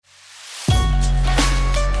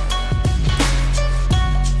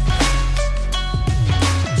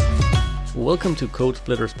Welcome to Code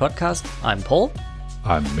Splitters podcast. I'm Paul.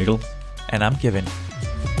 I'm Mikkel. And I'm Kevin.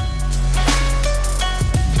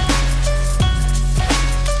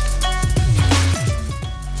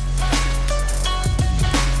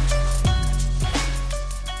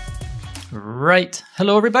 Right.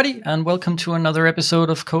 Hello, everybody, and welcome to another episode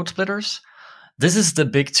of Code Splitters. This is the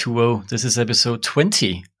big 2-0. This is episode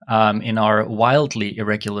 20 in our wildly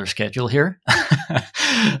irregular schedule here.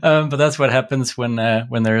 But that's what happens when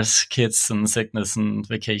there's kids and sickness and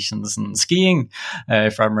vacations and skiing,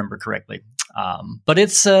 if I remember correctly. But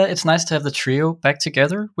it's nice to have the trio back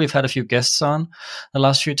together. We've had a few guests on the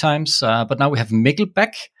last few times, but now we have Mikkel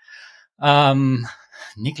back.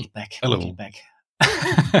 Nickelback. Hello. Nickelback.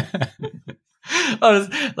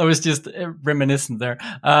 that was just reminiscent there.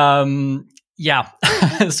 Yeah.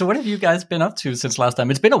 So what have you guys been up to since last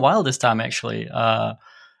time? It's been a while this time, actually.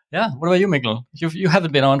 Yeah. What about you, Mikkel? You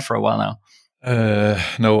haven't been on for a while now.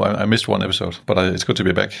 No, I missed one episode, but it's good to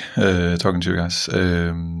be back talking to you guys.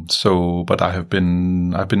 But I've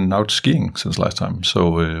been out skiing since last time.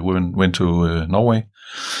 So we went to Norway,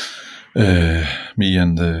 me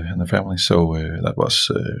and the family. So that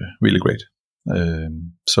was really great.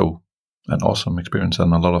 So an awesome experience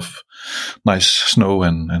and a lot of nice snow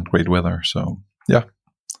and great weather. So yeah,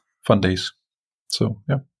 fun days. So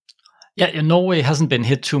yeah. Yeah, Norway hasn't been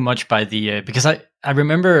hit too much by the because I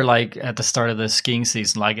remember like at the start of the skiing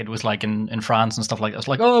season, like it was like in France and stuff like that. It's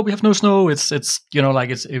like, oh, we have no snow. It's like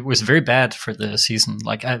it was very bad for the season.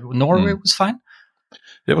 Like Norway was fine.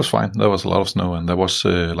 It was fine. There was a lot of snow, and there was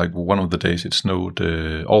like one of the days it snowed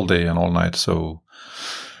all day and all night. So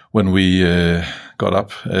when we got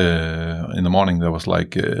up in the morning, there was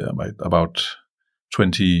like about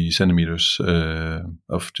 20 centimeters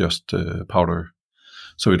of just powder.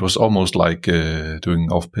 So it was almost like doing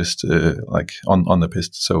off-piste, like on the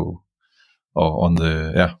piste. So, or on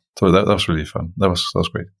the, yeah. So that was really fun. That was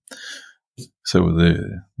great. So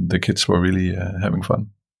the kids were really having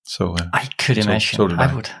fun. So I could imagine. So did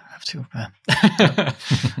I would have to.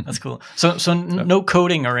 That's cool. So no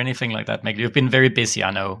coding or anything like that, Meg. You've been very busy,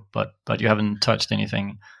 I know, but you haven't touched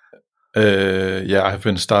anything. Yeah, I've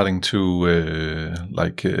been starting to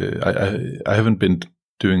I haven't been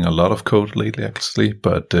doing a lot of code lately, actually,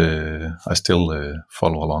 but I still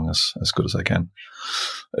follow along as good as I can.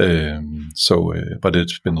 But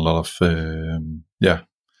it's been a lot of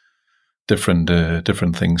different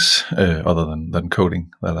things other than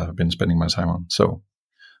coding that I've been spending my time on. So,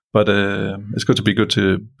 but it's good to be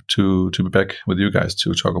back with you guys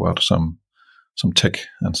to talk about some tech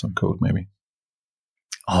and some code, maybe.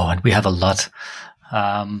 Oh, and we have a lot.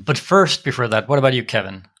 But first, before that, what about you,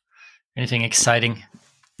 Kevin? Anything exciting?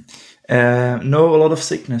 No, a lot of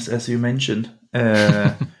sickness, as you mentioned.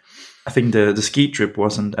 I think the ski trip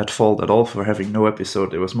wasn't at fault at all for having no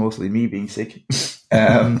episode. It was mostly me being sick.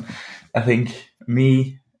 I think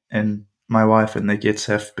me and my wife and the kids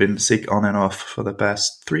have been sick on and off for the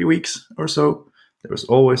past 3 weeks or so. There was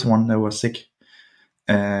always one that was sick.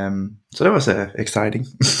 So that was exciting.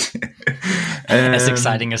 As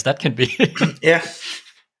exciting as that can be. Yeah.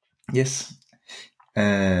 Yes.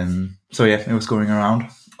 So yeah, it was going around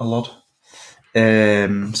a lot.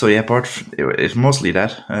 So yeah, it's mostly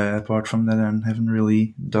that. Apart from that, I haven't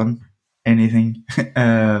really done anything.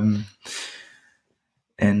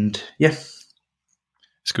 And yeah,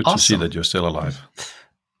 it's good to see that you're still alive.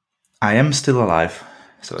 I am still alive,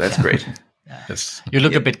 so that's great. Yes. You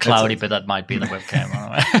look a bit cloudy, but that might be the webcam.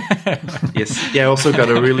 Yes. Yeah, I also got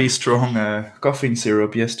a really strong coughing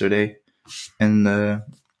syrup yesterday, and the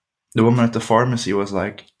woman at the pharmacy was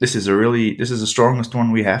like, "This is the strongest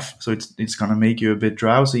one we have, so it's gonna make you a bit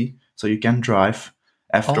drowsy, so you can drive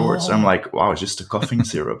afterwards." Oh. I'm like, "Wow, it's just a coughing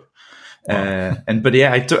syrup." But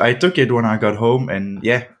yeah, I took it when I got home, and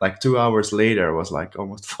yeah, like 2 hours later, I was like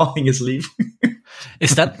almost falling asleep.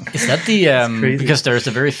 Is that the because there's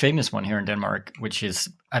a very famous one here in Denmark, which is,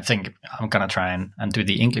 I think I'm gonna try and do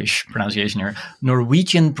the English pronunciation here,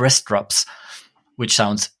 Norwegian breast drops, which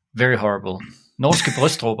sounds very horrible. Norske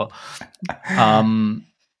brystdråber.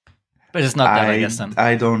 But it's not that, I guess, then.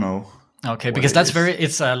 I don't know. Okay, because that's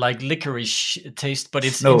it's like licorice taste, but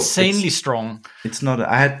it's insanely strong. It's not.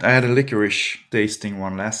 I had a licorice tasting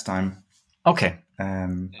one last time. Okay.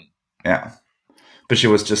 Yeah, but she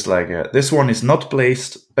was just like, this one is not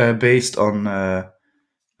based on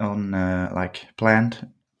like plant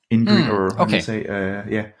ingredient or how do you say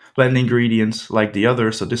plant ingredients like the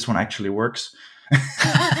other. So this one actually works.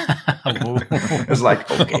 It's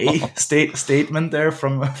like, okay, statement there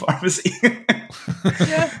from a pharmacy.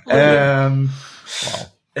 Wow.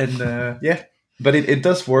 And yeah, but it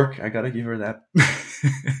does work. I gotta give her that.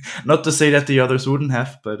 Not to say that the others wouldn't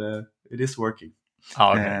have, but it is working.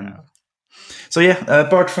 Oh, okay. So yeah,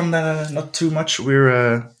 apart from that, not too much.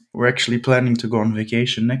 We're actually planning to go on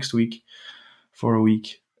vacation next week for a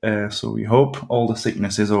week. So we hope all the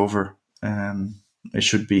sickness is over. It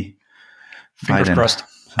should be. Fingers crossed.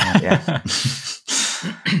 Yeah.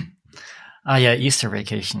 Yeah, Easter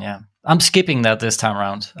vacation. Yeah, I'm skipping that this time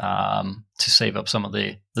around to save up some of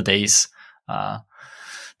the days.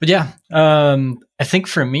 But yeah, I think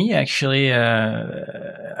for me actually,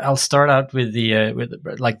 I'll start out with the with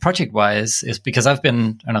like project wise is because I've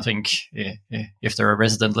been, and I think if there are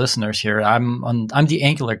resident listeners here, I'm the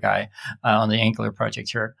Angular guy on the Angular project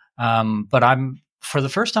here. But I'm for the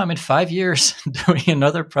first time in 5 years doing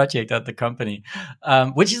another project at the company,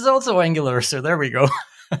 which is also Angular. So there we go.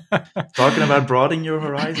 Talking about broadening your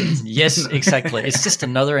horizons. Yes, exactly. It's just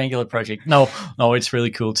another Angular project. No, it's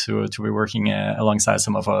really cool to be working alongside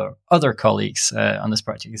some of our other colleagues on this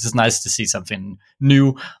project. It's just nice to see something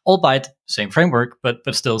new, albeit same framework, but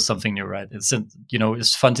still something new, right? It's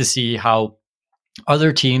it's fun to see how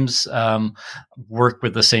other teams work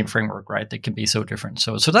with the same framework, right? They can be so different.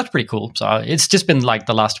 So that's pretty cool. So it's just been like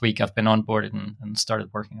the last week I've been onboarded and started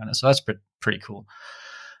working on it. So that's pretty cool.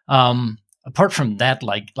 Apart from that,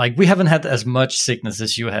 like we haven't had as much sickness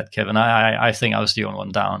as you had, Kevin. I think I was the only one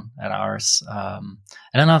down at ours. And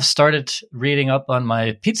then I've started reading up on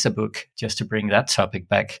my pizza book just to bring that topic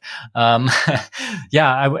back.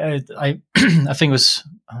 Yeah, I I think it was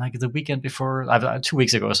like the weekend before, 2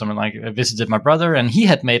 weeks ago or something. Like I visited my brother, and he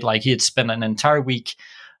had spent an entire week.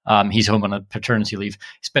 He's home on a paternity leave.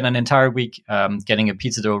 He spent an entire week getting a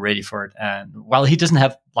pizza dough ready for it. And while he doesn't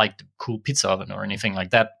have like the cool pizza oven or anything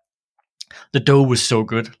like that, the dough was so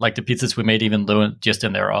good, like the pizzas we made, even though just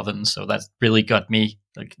in their oven. So that really got me,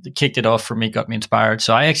 kicked it off for me, got me inspired.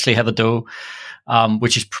 So I actually have a dough,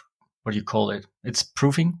 which is, what do you call it? It's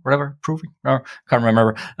proofing, or can't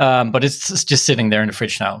remember. But it's just sitting there in the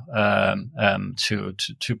fridge now,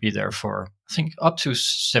 to be there for, I think, up to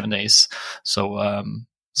 7 days. So,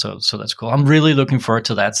 so that's cool. I'm really looking forward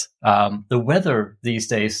to that. The weather these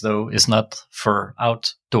days, though, is not for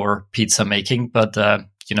outdoor pizza making, but,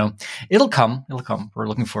 it'll come. We're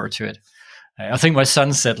looking forward to it. I think my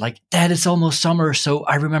son said, like, Dad, it's almost summer, so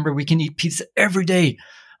I remember we can eat pizza every day.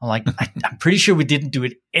 I'm like, I'm pretty sure we didn't do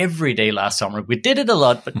it every day last summer. We did it a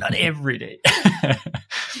lot, but not every day.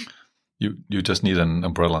 You just need an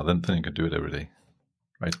umbrella, then you can do it every day,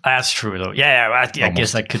 right? That's true, though. Yeah, I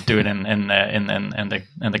guess I could do it in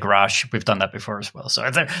the garage. We've done that before as well. So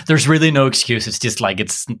there's really no excuse. It's just like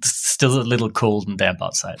it's still a little cold and damp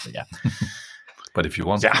outside, but yeah. But if you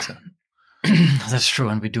want pizza. That's true,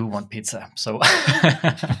 and we do want pizza. So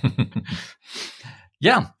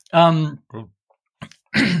yeah.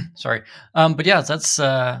 Sorry. But yeah, that's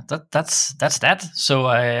that. So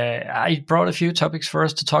I brought a few topics for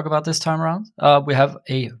us to talk about this time around. We have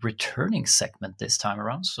a returning segment this time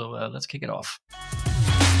around, so let's kick it off.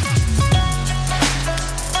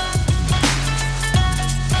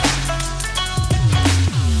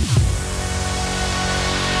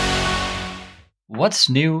 What's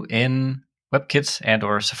new in WebKit and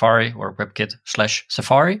or Safari, or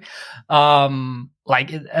WebKit/Safari?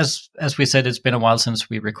 As we said, it's been a while since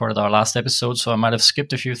we recorded our last episode, so I might have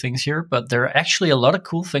skipped a few things here, but there are actually a lot of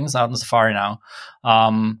cool things out in Safari now.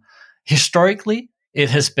 Historically, it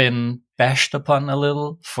has been bashed upon a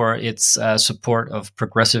little for its support of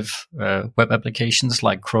progressive web applications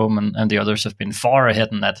like Chrome, and the others have been far ahead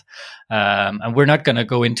in that. And we're not going to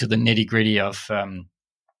go into the nitty gritty of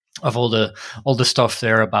all the stuff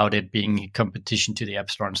there about it being a competition to the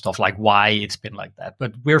App Store and stuff, like why it's been like that.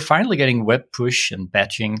 But we're finally getting web push and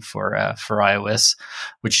batching for iOS,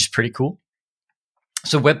 which is pretty cool.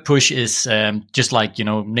 So web push is just like,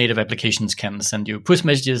 native applications can send you push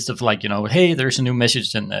messages of like, hey, there's a new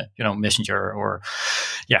message in Messenger or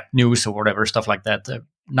news or whatever, stuff like that.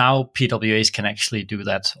 Now PWAs can actually do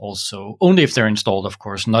that also, only if they're installed, of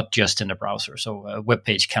course, not just in the browser. So a web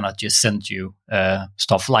page cannot just send you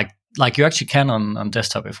stuff like you actually can on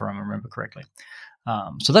desktop, if I remember correctly.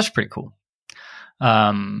 So that's pretty cool.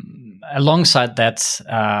 Alongside that,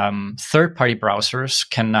 third-party browsers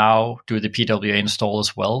can now do the PWA install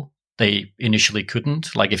as well. They initially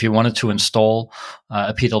couldn't. Like if you wanted to install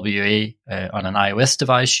a PWA on an iOS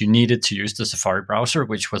device, you needed to use the Safari browser,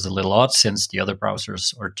 which was a little odd since the other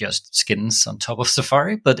browsers are just skins on top of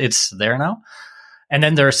Safari, but it's there now. And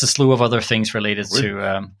then there's a slew of other things related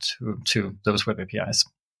to those web APIs.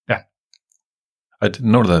 Yeah. I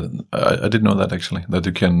didn't know that. I didn't know that actually. That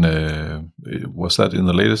you can. Was that in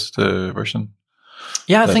the latest version?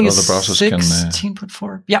 Yeah, I think it's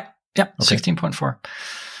 16.4. Yeah, okay. 16.4.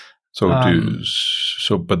 So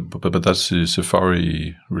but that's the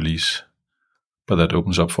Safari release, but that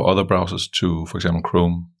opens up for other browsers to, for example,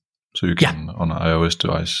 Chrome. So you can on an iOS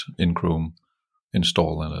device in Chrome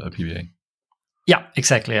install a PVA. Yeah,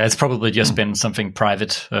 exactly. It's probably just been something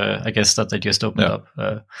private, I guess, that they just opened up.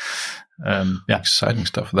 Exciting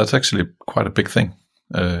stuff. That's actually quite a big thing.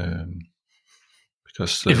 Because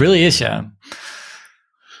it really is, yeah.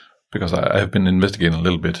 Because I have been investigating a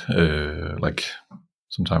little bit, like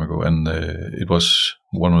some time ago, and it was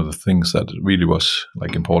one of the things that really was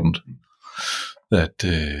like important. That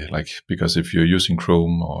like, because if you're using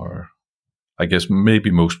Chrome, or I guess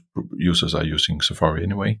maybe most users are using Safari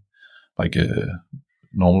anyway, like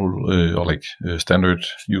normal or like standard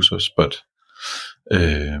users, but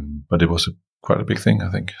it was quite a big thing,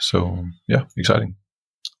 I think. So yeah, exciting.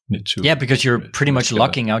 Because you're pretty much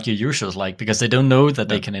locking out your users, like, because they don't know that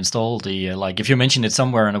they can install the like, if you mention it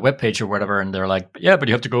somewhere on a web page or whatever, and they're like, yeah, but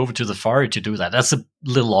you have to go over to the Safari to do that. That's a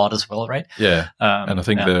little odd as well, right? Yeah, and I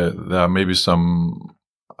think there are maybe some.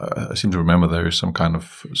 I seem to remember there is some kind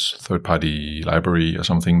of third-party library or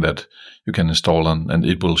something that you can install, and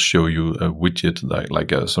it will show you a widget like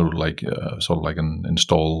an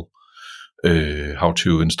install. How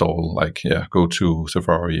to install, go to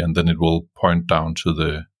Safari, and then it will point down to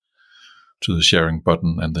the sharing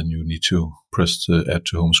button, and then you need to press the add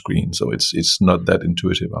to home screen. So it's not that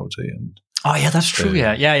intuitive, I would say. And that's true.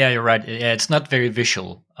 Yeah, you're right. Yeah, it's not very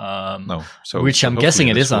visual. No, which I'm guessing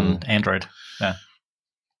it is on Android. Yeah,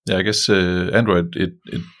 I guess Android it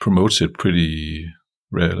promotes it pretty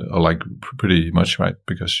pretty much, right?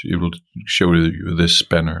 Because it will show you this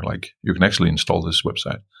banner, like you can actually install this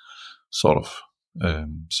website, sort of.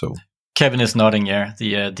 So Kevin is nodding. Yeah,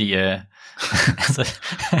 the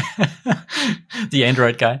the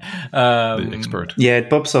Android guy, the expert. Yeah, it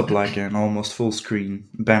pops up like an almost full screen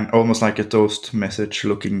almost like a toast message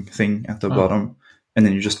looking thing at the bottom, and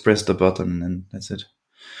then you just press the button, and that's it.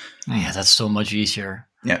 Yeah, that's so much easier.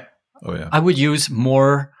 Yeah. Oh yeah. I would use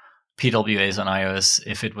more PWAs on iOS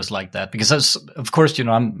if it was like that, because of course,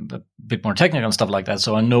 I'm a bit more technical and stuff like that.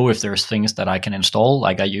 So I know if there's things that I can install,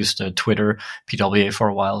 like I used a Twitter PWA for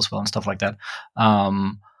a while as well and stuff like that.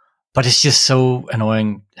 But it's just so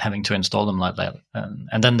annoying having to install them like that.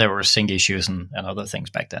 And then there were sync issues and other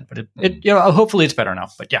things back then. But it hopefully it's better now.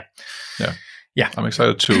 But yeah. I'm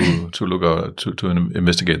excited to look to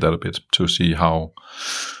investigate that a bit, to see how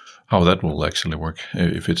that will actually work.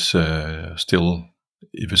 If it's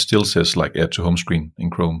if it still says like add to home screen in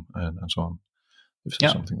Chrome and so on, if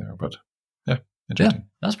there's something there. But interesting. Yeah,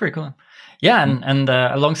 that's pretty cool. Yeah, and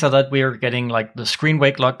alongside that, we are getting like the screen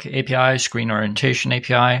wake lock API, screen orientation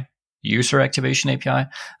API, user activation API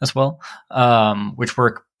as well, which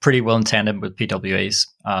work pretty well in tandem with PWAs.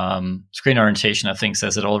 Screen orientation, I think,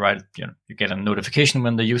 says it all right. You get a notification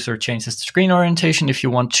when the user changes the screen orientation if you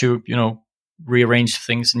want to, rearrange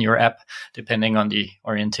things in your app depending on the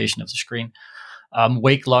orientation of the screen.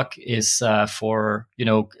 Wake lock is for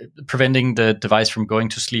preventing the device from going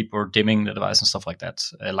to sleep or dimming the device and stuff like that.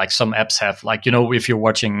 Like some apps have, like if you're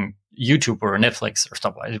watching YouTube or Netflix or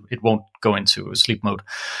stuff like that, it won't go into sleep mode.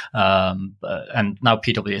 And now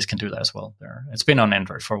PWAs can do that as well. It's been on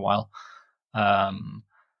Android for a while.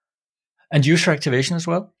 And user activation as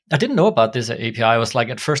well. I didn't know about this API.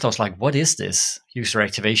 At first I was like, what is this user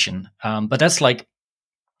activation? But that's like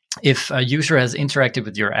if a user has interacted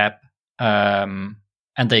with your app,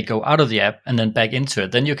 and they go out of the app and then back into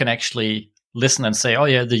it, then you can actually listen and say, oh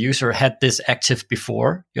yeah, the user had this active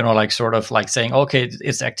before, sort of like saying, okay,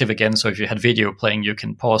 it's active again. So if you had video playing, you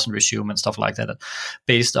can pause and resume and stuff like that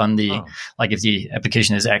based on if the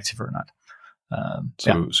application is active or not.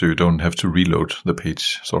 So you don't have to reload the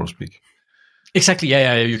page, so to speak. Exactly.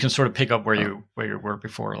 Yeah. You can sort of pick up where you were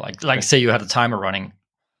before. Like say you had a timer running.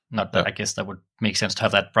 Not that I guess that would make sense to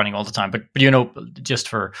have that running all the time, but just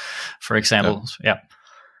for examples,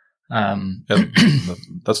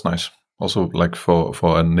 that's nice. Also, like for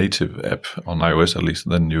a native app on iOS at least,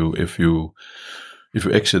 then if you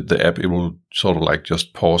exit the app, it will sort of like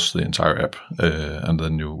just pause the entire app, and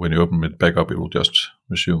then when you open it back up, it will just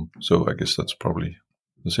resume. So I guess that's probably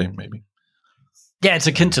the same, maybe. Yeah, it's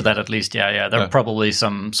akin to that at least. Yeah. There are probably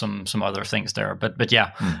some other things there, but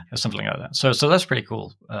yeah, something like that. So that's pretty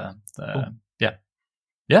cool. Cool.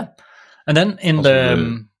 Yeah. And then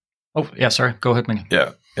in also sorry, go ahead, Minnie.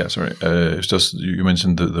 Yeah, sorry. It's just you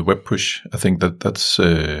mentioned the web push. I think that's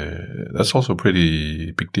also a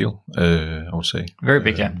pretty big deal. I would say very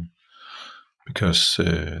big, yeah. Because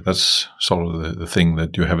that's sort of the thing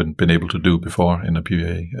that you haven't been able to do before in a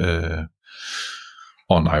PVA.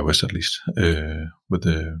 On iOS at least, with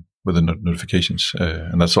the notifications,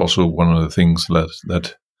 and that's also one of the things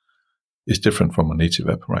that is different from a native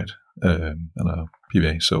app, right? And a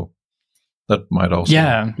PVA. So that might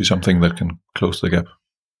also be something that can close the gap.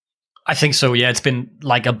 I think so. Yeah, it's been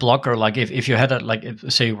like a blocker. Like if you had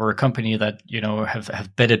say we're a company that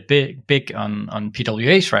have betted big on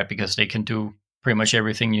PWAs, right? Because they can do pretty much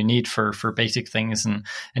everything you need for basic things and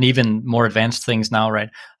even more advanced things now, right?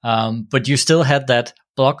 But you still had that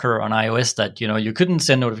blocker on iOS that you couldn't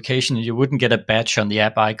send notifications, you wouldn't get a badge on the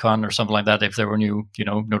app icon or something like that if there were new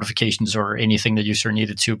notifications or anything the user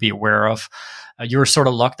needed to be aware of. You were sort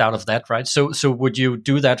of locked out of that, right? So would you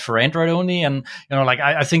do that for Android only? And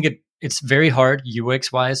I think it's very hard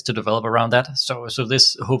UX wise to develop around that. So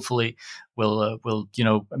this hopefully will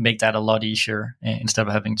make that a lot easier instead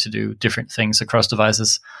of having to do different things across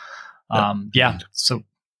devices. So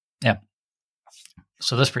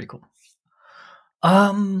that's pretty cool.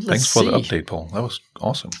 Thanks for the update, Paul. That was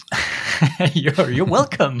awesome. You're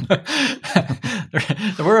welcome.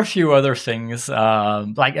 There were a few other things,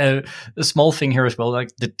 like a small thing here as well.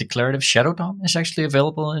 Like the declarative shadow DOM is actually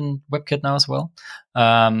available in WebKit now as well.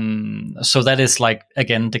 So that is like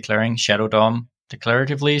again declaring shadow DOM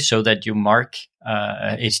declaratively, so that you mark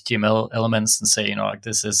HTML elements and say like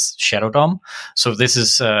this is shadow DOM. So this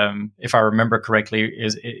is, if I remember correctly,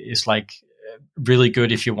 is like really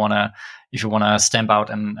good if you wanna stamp out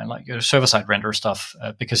and like your server-side render stuff,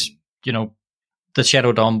 because the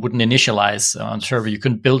shadow DOM wouldn't initialize on server. You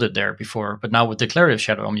couldn't build it there before, but now with declarative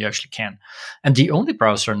shadow DOM you actually can. And the only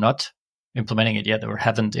browser not implementing it yet or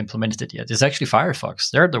haven't implemented it yet is actually Firefox.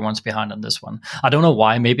 They're the ones behind on this one. I don't know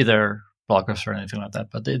why. Maybe they're blockers or anything like that,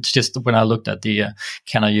 but it's just when I looked at the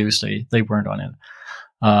can I use, they weren't on it.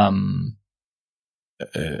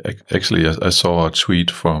 Actually, I saw a tweet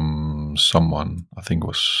from someone, I think it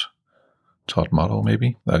was Todd Motto,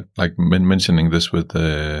 maybe, that like mentioning this with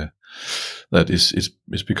that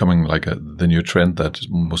is becoming like the new trend that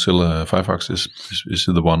Mozilla Firefox is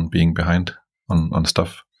the one being behind on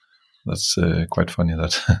stuff. That's quite funny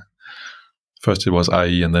that first it was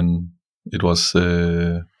IE and then it was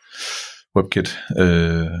WebKit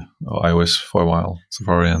or iOS for a while,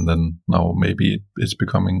 Safari, and then now maybe it's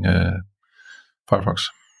becoming Firefox.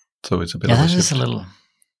 So it's a bit of a shift.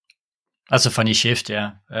 That's a funny shift,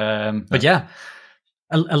 yeah. But yeah,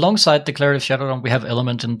 alongside declarative shadow DOM, we have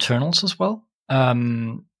element internals as well.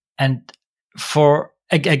 And for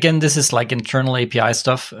again, this is like internal API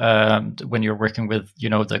stuff when you're working with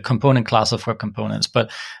the component class of web components.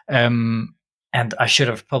 But and I should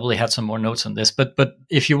have probably had some more notes on this. But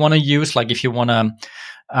if you want to use, like, if you want to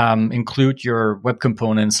include your web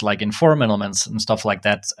components like in form elements and stuff like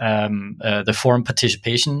that, the form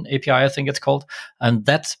participation API, I think it's called, and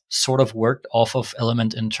that sort of worked off of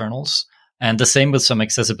element internals. And the same with some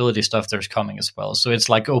accessibility stuff there's coming as well. So it's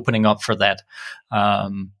like opening up for that,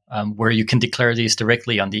 where you can declare these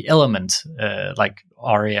directly on the element, like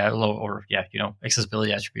ARIA or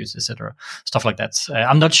accessibility attributes, etc., stuff like that.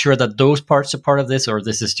 I'm not sure that those parts are part of this, or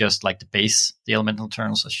this is just like the base, the elemental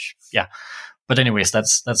internals. But anyways,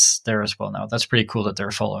 that's there as well now. That's pretty cool that they're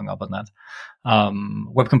following up on that.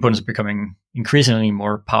 Web components are becoming increasingly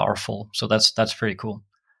more powerful, so that's pretty cool.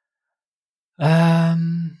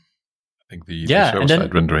 I think the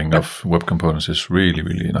server-side rendering of web components is really,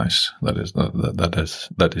 really nice.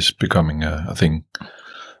 That is becoming a thing.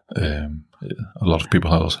 A lot of people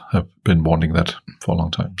have been wanting that for a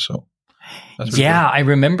long time. So that's really cool. I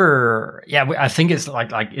remember. Yeah, I think it's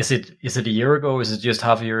like is it a year ago? Is it just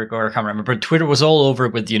half a year ago? I can't remember. But Twitter was all over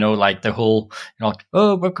with like the whole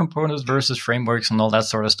web components versus frameworks and all that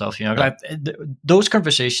sort of stuff. Like, those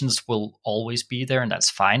conversations will always be there, and that's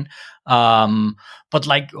fine. But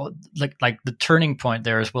like the turning point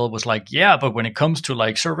there as well was like, but when it comes to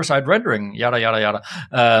like server-side rendering, yada yada yada,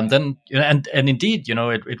 then and indeed,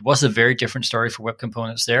 it was a very different story for web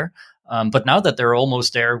components there. But now that they're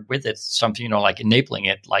almost there with it, something, like enabling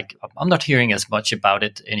it, like I'm not hearing as much about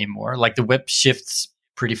it anymore. Like the web shifts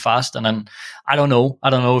pretty fast, and then I don't know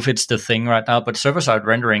if it's the thing right now, but server-side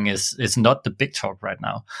rendering is not the big talk right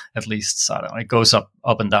now, at least. So I don't know, it goes up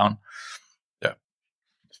and down. Yeah,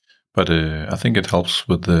 but I think it helps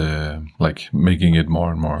with making it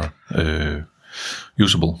more and more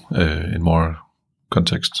usable in more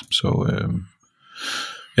contexts. So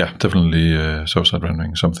definitely server-side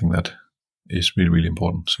rendering, something that is really, really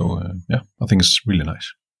important. So I think it's really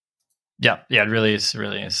nice. Yeah, it really is.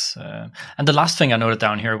 And the last thing I noted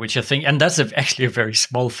down here, which I think, and that's actually a very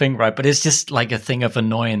small thing, right? But it's just like a thing of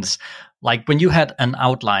annoyance. Like when you had an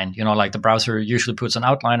outline, like the browser usually puts an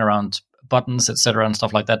outline around buttons, etc., and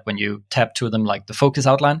stuff like that. When you tap to them, like the focus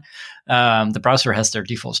outline, the browser has their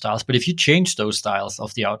default styles. But if you change those styles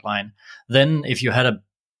of the outline, then if you had a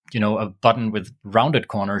a button with rounded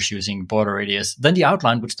corners using border radius, then the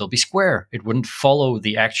outline would still be square. It wouldn't follow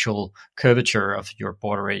the actual curvature of your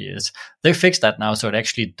border radius. They fixed that now, so it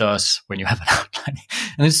actually does when you have an outline.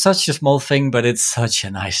 And it's such a small thing, but it's such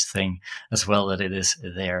a nice thing as well that it is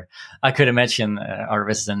there. I could imagine our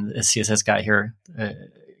resident CSS guy here,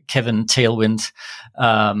 Kevin Tailwind,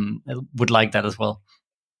 would like that as well.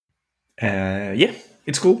 Yeah,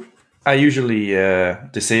 it's cool. I usually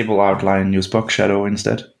disable outline, use box shadow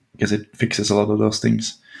instead, because it fixes a lot of those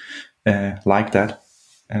things like that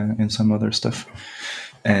in some other stuff.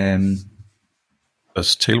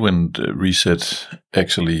 Does Tailwind reset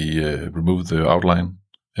actually remove the outline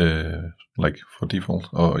like for default,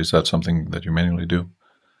 or is that something that you manually do?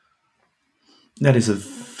 That is a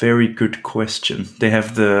very good question. They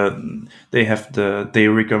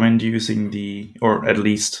recommend using or at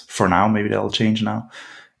least for now, maybe that'll change now.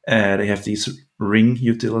 They have these ring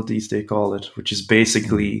utilities, they call it, which is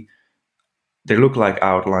basically, they look like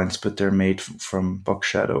outlines, but they're made from box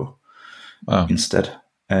shadow instead.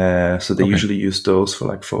 So they usually use those for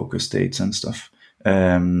like focus states and stuff.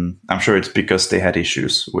 I'm sure it's because they had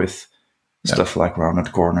issues with stuff like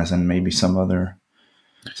rounded corners and maybe some other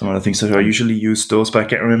things. So I usually use those, but I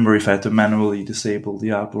can't remember if I had to manually disable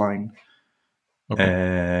the outline.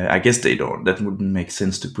 Okay. I guess they don't. That wouldn't make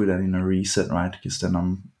sense to put that in a reset, right? Because then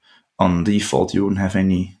on default, you wouldn't have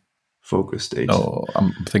any focus states. Oh,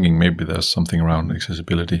 I'm thinking maybe there's something around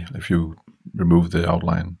accessibility if you remove the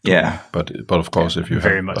outline. Yeah. But of course, if you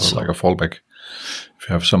have like a fallback, if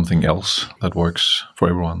you have something else that works for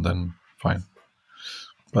everyone, then fine.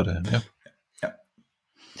 But yeah.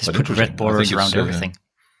 Just put red borders around everything.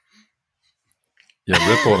 Yeah,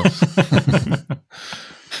 red borders.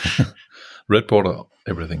 Red border,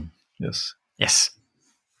 everything. Yes. Yes.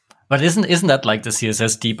 But isn't that like the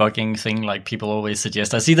CSS debugging thing like people always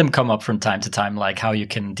suggest? I see them come up from time to time, like how you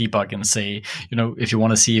can debug and say, if you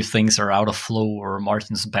want to see if things are out of flow or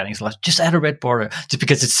margins and paddings, like just add a red border, just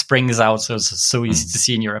because it springs out, so it's so easy to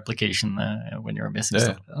see in your application when you're missing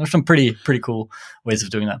stuff. There's some pretty cool ways of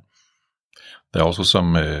doing that. There are also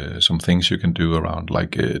some things you can do around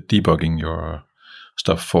like debugging your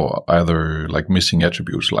stuff for either like missing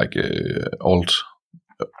attributes, like alt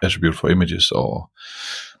attribute for images, or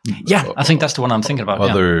I think that's the one I'm thinking about.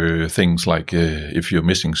 Other things like if you're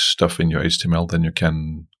missing stuff in your HTML, then you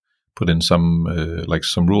can put in some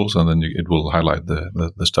rules, and then it will highlight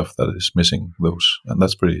the stuff that is missing those, and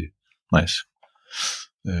that's pretty nice.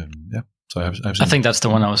 So I think that's the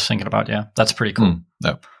one I was thinking about. Yeah, that's pretty cool.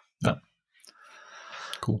 Yeah.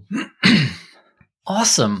 Cool.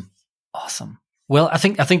 Awesome. Well, I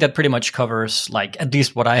think that pretty much covers like at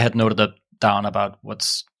least what I had noted down about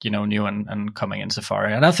what's new and coming in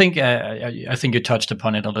Safari. And I think you touched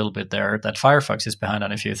upon it a little bit there, that Firefox is behind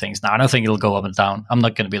on a few things. Now I don't think it'll go up and down. I'm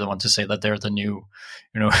not going to be the one to say that they're the new,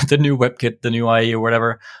 the new WebKit, the new IE or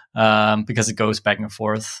whatever, because it goes back and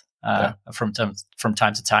forth from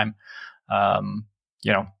time to time.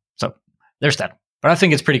 So there's that. But I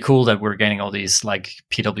think it's pretty cool that we're getting all these like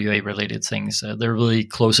PWA related things. They're really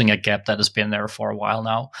closing a gap that has been there for a while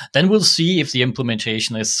now. Then we'll see if the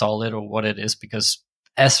implementation is solid or what it is, because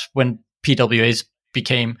as when PWAs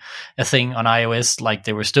became a thing on iOS, like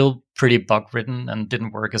they were still pretty bug ridden and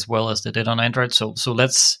didn't work as well as they did on Android. So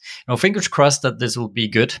let's, fingers crossed that this will be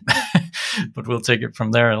good, but we'll take it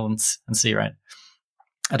from there and see, right?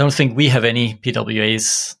 I don't think we have any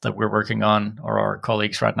PWAs that we're working on, or our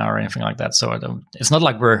colleagues right now, or anything like that. So it's not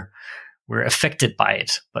like we're affected by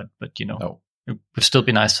it, but no. It would still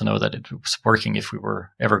be nice to know that it was working if we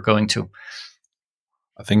were ever going to.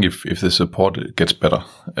 I think if the support gets better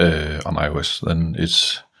on iOS, then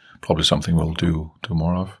it's probably something we'll do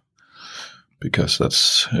more of, because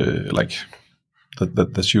that's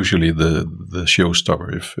that's usually the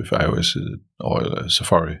showstopper if iOS or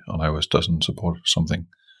Safari on iOS doesn't support something.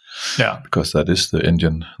 Yeah, because that is the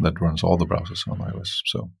engine that runs all the browsers on iOS.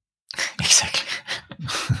 So exactly.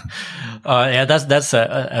 That's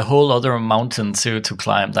a whole other mountain to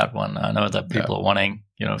climb, that one. I know that people are wanting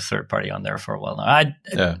third party on there for a while now.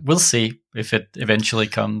 We'll see if it eventually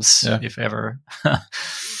comes, if ever.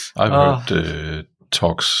 I've heard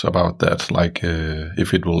talks about that, like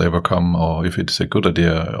if it will ever come, or if it's a good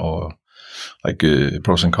idea, or like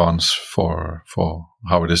pros and cons for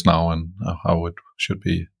how it is now and how it should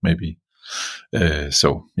be, maybe. There's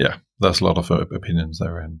a lot of opinions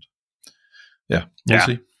there, and we'll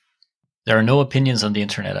see. There are no opinions on the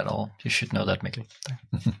internet at all. You should know that, Mikkel.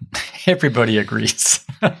 Everybody agrees.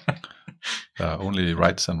 Only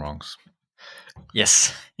rights and wrongs.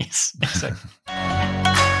 Yes, exactly.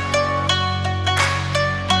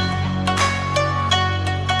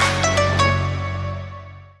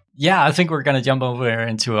 Yeah, I think we're going to jump over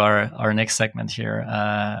into our next segment here.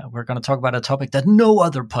 We're going to talk about a topic that no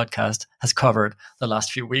other podcast has covered the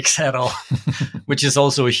last few weeks at all, which is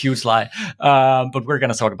also a huge lie. But we're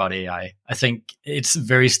going to talk about AI. I think it's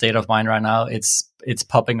very state of mind right now. It's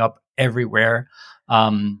popping up everywhere.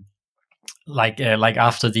 Like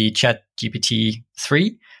after the Chat GPT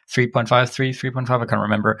 3.5, 3.5, I can't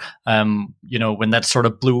remember. When that sort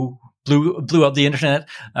of blew up the internet,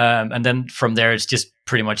 and then from there it's just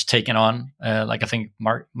pretty much taken on. I think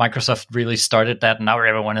Microsoft really started that, and now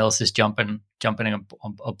everyone else is jumping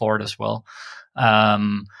aboard as well.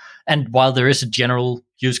 And while there is a general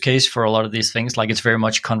use case for a lot of these things, like it's very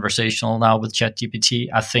much conversational now with ChatGPT.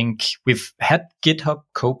 I think we've had GitHub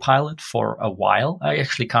Copilot for a while. I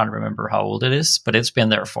actually can't remember how old it is, but it's been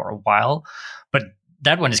there for a while. But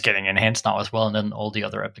that one is getting enhanced now as well, and then all the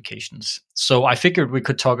other applications. So I figured we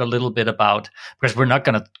could talk a little bit about, because we're not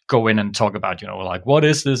going to go in and talk about, what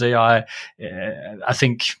is this AI? I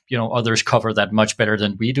think, others cover that much better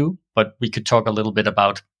than we do, but we could talk a little bit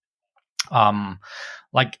about,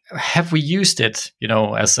 have we used it,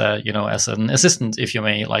 as an assistant, if you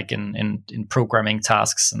may, like in programming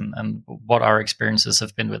tasks, and what our experiences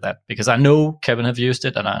have been with that? Because I know Kevin have used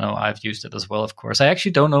it, and I know I've used it as well, of course. I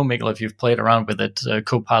actually don't know, Mikkel, if you've played around with it,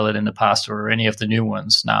 Copilot in the past, or any of the new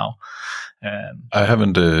ones now. I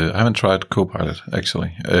haven't tried Copilot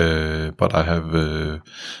actually, but I have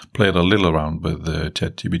played a little around with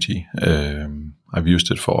ChatGPT. I've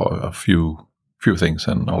used it for a few things,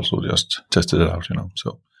 and also just tested it out,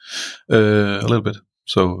 so a little bit.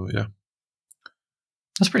 So yeah,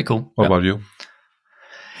 that's pretty cool. What about you?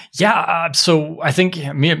 Yeah, so I think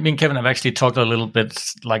me and Kevin have actually talked a little bit,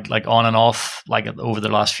 like on and off, like over the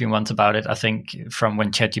last few months about it. I think from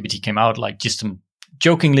when ChatGPT came out, just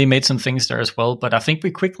jokingly made some things there as well. But I think we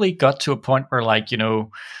quickly got to a point where,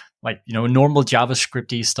 normal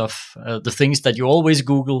JavaScripty stuff, the things that you always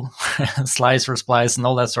Google, slice or splice and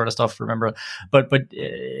all that sort of stuff, remember? But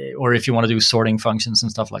or if you want to do sorting functions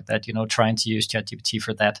and stuff like that, trying to use ChatGPT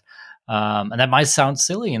for that. And that might sound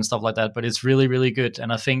silly and stuff like that, but it's really, really good.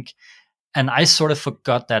 And I think, and I sort of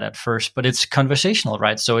forgot that at first, but it's conversational,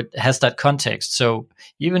 right? So it has that context. So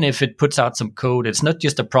even if it puts out some code, it's not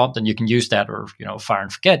just a prompt and you can use that, or, fire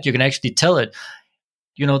and forget. You can actually tell it,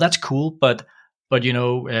 that's cool, but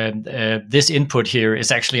this input here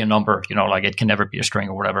is actually a number, it can never be a string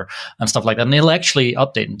or whatever, and stuff like that. And it'll actually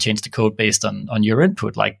update and change the code based on your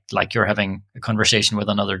input, like you're having a conversation with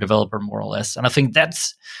another developer, more or less. And I think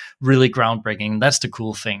that's really groundbreaking. That's the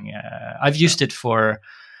cool thing. I've used it for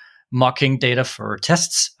mocking data for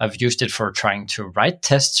tests. I've used it for trying to write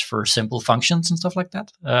tests for simple functions and stuff like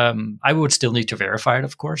that. I would still need to verify it,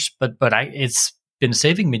 of course, but it's been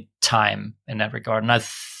saving me time in that regard. And I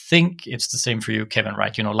think it's the same for you, Kevin,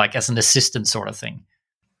 right? As an assistant sort of thing.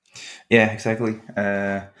 Yeah, exactly.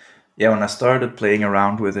 When I started playing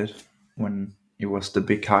around with it, when it was the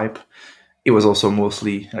big hype, it was also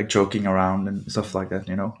mostly like joking around and stuff like that,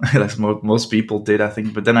 like most people did, I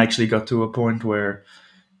think. But then I actually got to a point where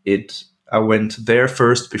I went there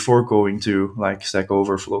first before going to like Stack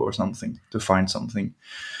Overflow or something to find something.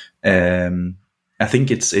 I think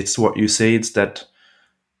it's what you say. It's that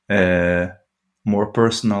more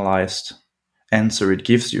personalized answer it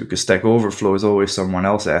gives you, because Stack Overflow is always someone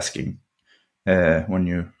else asking when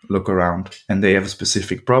you look around, and they have a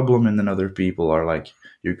specific problem, and then other people are like,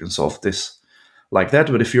 you can solve this like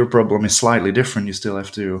that. But if your problem is slightly different, you still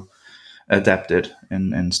have to adapt it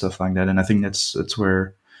and stuff like that. And I think that's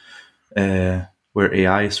where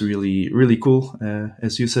AI is really, really cool.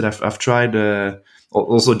 As you said, I've tried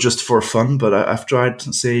also just for fun, but I've tried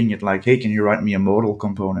saying it like, hey, can you write me a modal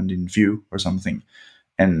component in Vue or something?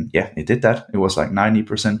 And yeah, it did that. It was like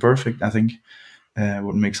 90% perfect, I think.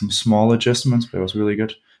 Would make some small adjustments, but it was really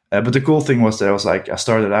good. But the cool thing was that I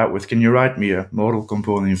started out with, can you write me a modal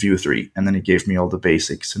component in Vue 3? And then it gave me all the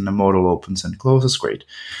basics, and the modal opens and closes, great.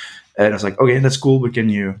 And I was like, okay, that's cool, but can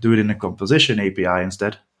you do it in a composition API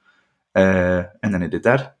instead? And then it did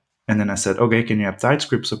that. And then I said, okay, can you have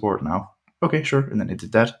TypeScript support now? Okay, sure. And then it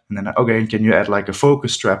did that. And then, okay, can you add like a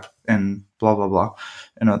focus trap and blah, blah, blah,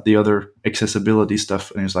 and the other accessibility stuff?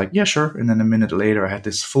 And it's like, yeah, sure. And then a minute later, I had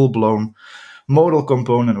this full-blown modal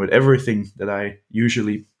component with everything that I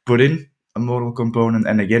usually put in a modal component.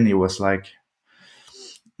 And again, it was like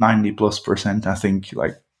 90+%, I think,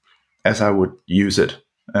 like as I would use it,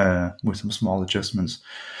 with some small adjustments.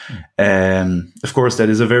 Of course, that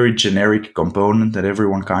is a very generic component that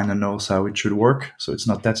everyone kind of knows how it should work. So it's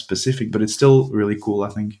not that specific, but it's still really cool, I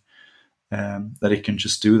think, that it can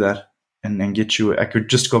just do that and then get you. I could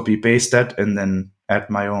just copy paste that and then add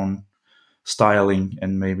my own styling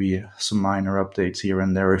and maybe some minor updates here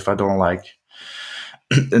and there if I don't like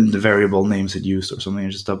the variable names it used or something. I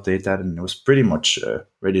just update that, and it was pretty much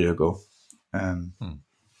ready to go.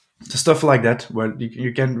 So stuff like that, where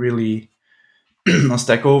you can't really on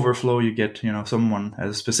Stack Overflow, you get, someone has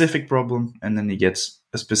a specific problem, and then he gets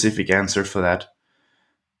a specific answer for that,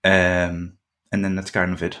 and then that's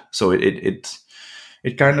kind of it. So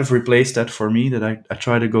it kind of replaced that for me. That I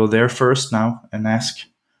try to go there first now and ask,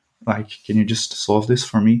 like, can you just solve this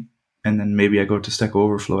for me? And then maybe I go to Stack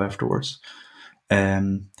Overflow afterwards.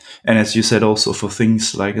 And as you said, also for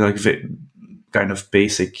things like kind of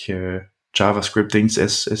basic JavaScript things,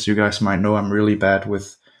 as you guys might know, I'm really bad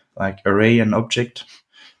with like array and object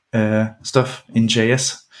stuff in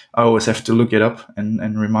JS. I always have to look it up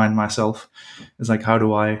and remind myself. It's like, how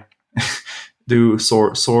do I do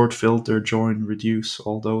sort, filter, join, reduce,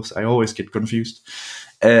 all those? I always get confused.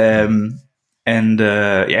 I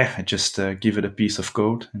just give it a piece of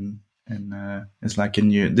code, and it's like,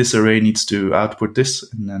 this array needs to output this,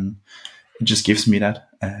 and then it just gives me that.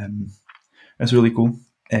 That's really cool.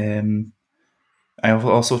 I have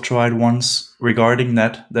also tried once regarding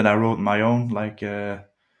that I wrote my own, like,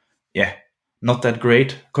 not that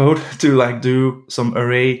great code to like do some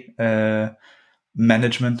array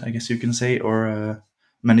management, I guess you can say, or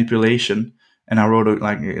manipulation. And I wrote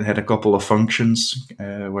it had a couple of functions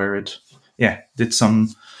where it, did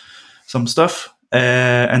some stuff.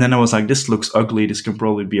 And then I was like, this looks ugly. This can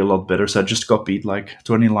probably be a lot better. So I just copied like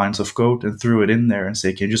 20 lines of code and threw it in there and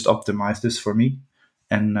say, can you just optimize this for me?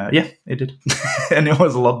 And it did. And it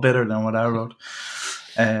was a lot better than what I wrote.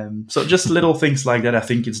 So just little things like that, I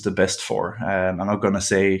think it's the best for. I'm not going to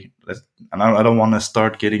say, and I don't want to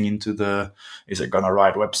start getting into is it going to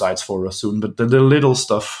write websites for us soon? But the little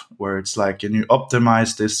stuff where it's like, can you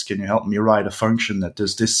optimize this? Can you help me write a function that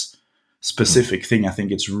does this specific thing? I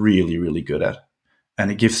think it's really, really good at.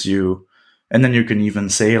 And it gives you, and then you can even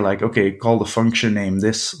say like, okay, call the function name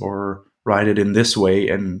this, or write it in this way,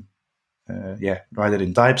 and write it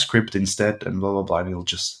in TypeScript instead, and blah, blah, blah. And it'll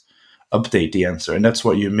just update the answer. And that's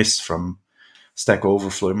what you miss from Stack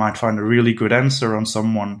Overflow. You might find a really good answer on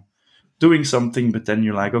someone doing something, but then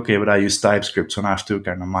you're like, okay, but I use TypeScript, so I have to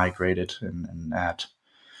kind of migrate it and add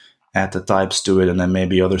the types to it, and then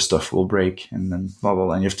maybe other stuff will break, and then blah, blah,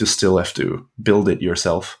 blah. And you still have to build it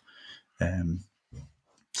yourself.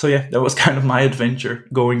 So yeah, that was kind of my adventure,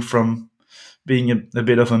 going from being a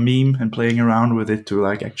bit of a meme and playing around with it to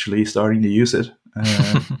like actually starting to use it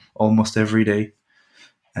almost every day.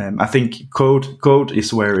 I think code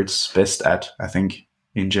is where it's best at, I think,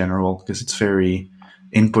 in general, because it's very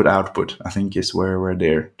input-output, I think, is where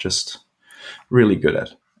they're just really good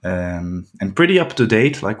at. And pretty up to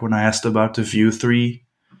date, like when I asked about the Vue 3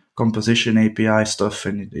 composition API stuff,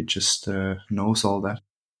 and it just knows all that.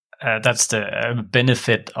 That's the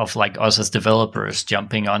benefit of like us as developers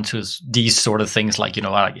jumping onto these sort of things, like,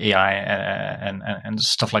 like AI and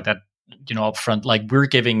stuff like that, up front. Like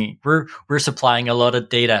we're supplying a lot of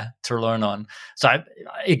data to learn on. So I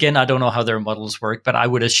don't know how their models work, but I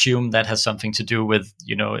would assume that has something to do with,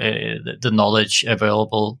 the knowledge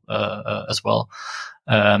available as well.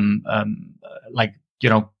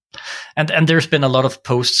 And there's been a lot of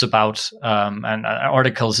posts about and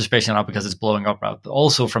articles, especially now because it's blowing up, but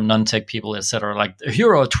also from non-tech people, etc. Like,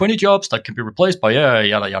 here are 20 jobs that can be replaced by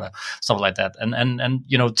yada yada, stuff like that.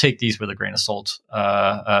 And take these with a grain of salt.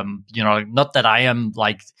 Not that I am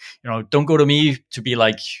like, don't go to me to be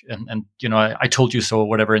like, and I told you so or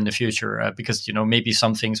whatever in the future, because maybe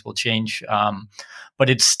some things will change, but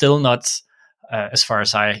it's still not. As far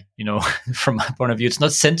as I, from my point of view, it's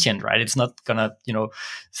not sentient, right? It's not gonna,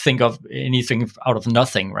 think of anything out of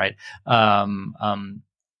nothing, right? And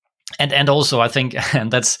also I think, and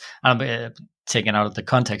that's taken out of the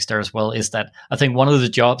context there as well, is that I think one of the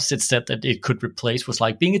jobs it said that it could replace was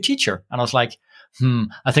like being a teacher, and I was like,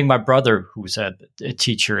 I think my brother, who's a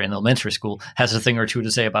teacher in elementary school, has a thing or two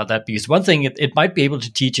to say about that, because one thing it might be able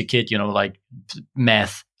to teach a kid, like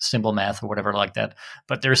math, simple math or whatever like that,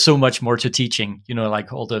 but there's so much more to teaching,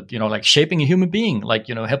 like all the, like shaping a human being, like,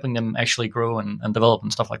 helping them actually grow and develop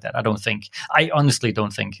and stuff like that. I honestly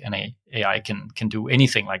don't think an AI can do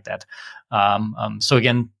anything like that. So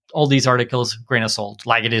again, all these articles, grain of salt,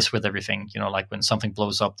 like it is with everything, like when something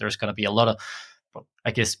blows up, there's going to be a lot of,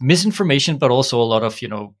 I guess, misinformation, but also a lot of,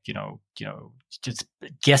 just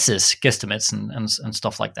guesstimates and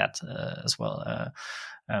stuff like that as well.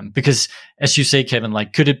 Because, as you say, Kevin,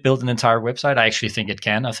 like, could it build an entire website? I actually think it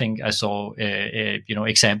can. I think I saw,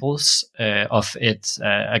 examples of it.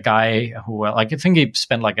 A guy who, I think he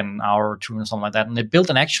spent like an hour or two or something like that, and they built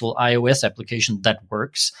an actual iOS application that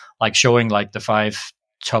works, like showing like the 5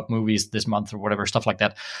 top movies this month or whatever, stuff like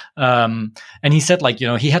that. And he said, like,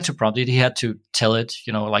 he had to prompt it, he had to tell it,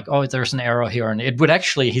 like, oh, there's an error here, and it would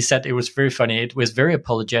actually, he said, it was very funny, it was very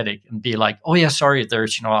apologetic, and be like, oh yeah, sorry,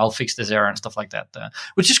 there's, I'll fix this error and stuff like that,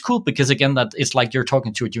 which is cool, because again, that it's like you're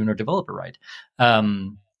talking to a junior developer, right?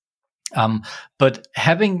 But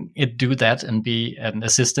having it do that and be an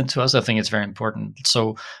assistant to us, I think it's very important.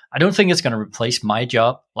 So I don't think it's going to replace my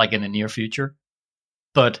job like in the near future,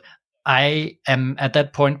 but I am at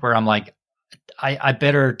that point where I'm like, I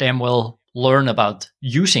better damn well learn about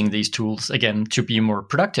using these tools again to be more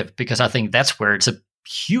productive, because I think that's where it's a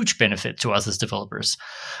huge benefit to us as developers.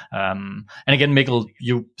 And again, Mikkel,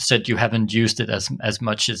 you said you haven't used it as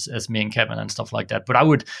much as me and Kevin and stuff like that, but I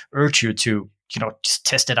would urge you to just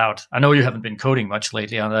test it out. I know you haven't been coding much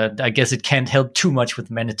lately, and I guess it can't help too much with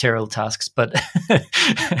managerial tasks, but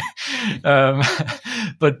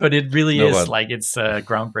but it really is like it's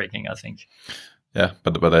groundbreaking, I think. Yeah,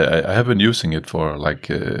 but I have been using it for like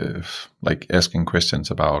asking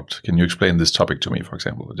questions about, can you explain this topic to me, for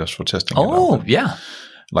example, just for testing. Oh, yeah.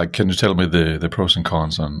 Like, can you tell me the pros and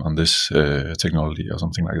cons on this technology or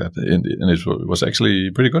something like that? And it was actually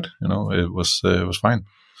pretty good. It was fine.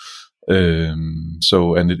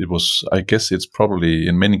 So, and it was, I guess it's probably,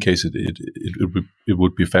 in many cases, it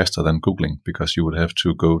would be faster than Googling, because you would have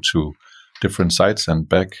to go to different sites and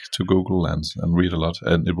back to Google and read a lot,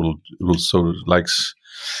 and it will so like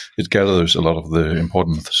it gathers a lot of the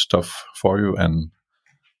important stuff for you and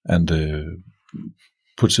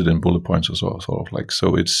puts it in bullet points or sort of like,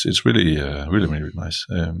 so it's really really nice.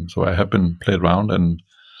 So I have been played around, and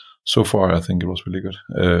so far I think it was really good.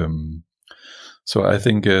 So I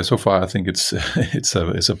think so far I think it's it's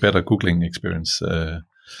a better Googling experience,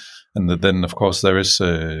 and then of course there is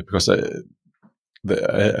because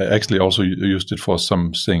I actually also used it for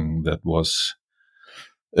something that was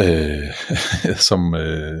some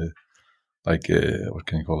what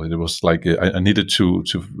can you call it? It was like I needed to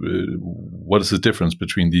what is the difference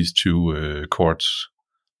between these two chords?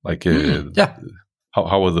 Like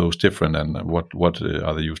how are those different, and what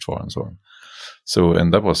are they used for, and so on. So,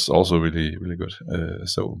 and that was also really really good.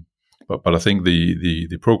 But I think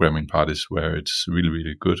the programming part is where it's really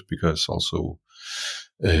really good, because also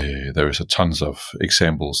there is a tons of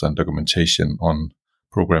examples and documentation on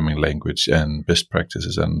programming language and best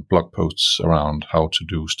practices and blog posts around how to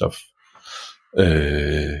do stuff.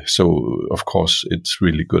 So of course it's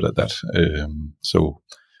really good at that. So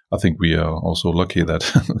I think we are also lucky that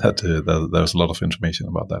that there's a lot of information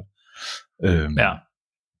about that.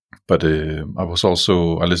 But I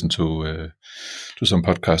listened to some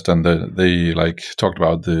podcast, and they like talked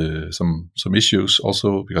about some issues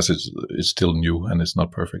also, because it's still new and it's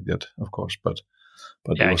not perfect yet, of course. But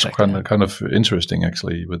it was exactly, kind of interesting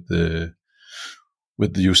actually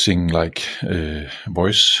with using like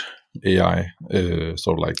voice AI,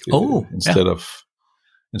 sort of like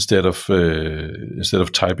instead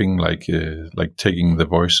of typing, like taking the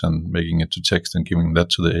voice and making it to text and giving that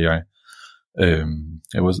to the AI.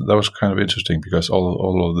 That was kind of interesting, because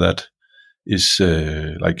all of that is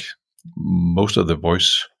like most of the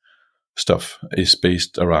voice stuff is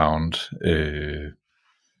based around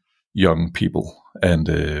young people and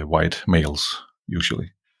white males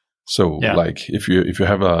usually. So like if you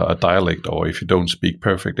have a dialect, or if you don't speak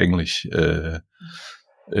perfect English,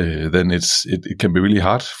 then it can be really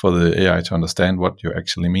hard for the AI to understand what you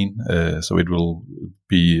actually mean. So it will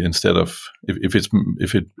be, instead of if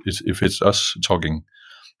it's us talking,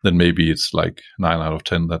 then maybe it's like 9 out of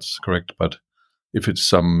 10 that's correct. But if it's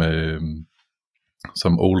some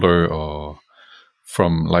older, or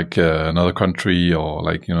from like another country, or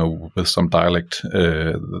like with some dialect,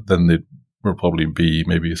 then it will probably be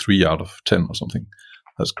maybe 3 out of 10 or something.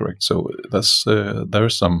 That's correct. So that's there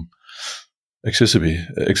is some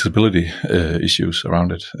accessibility issues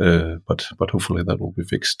around it, but hopefully that will be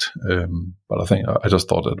fixed. But I think I just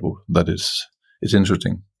thought that it's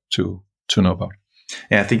interesting to know about.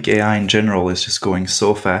 Yeah, I think AI in general is just going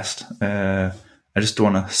so fast. I just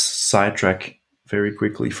want to sidetrack very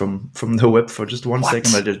quickly from the web for just one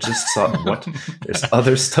second. I just saw there's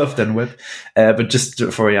other stuff than web, but just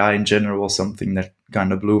for AI in general, something that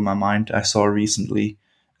kind of blew my mind. I saw recently.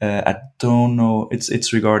 I don't know.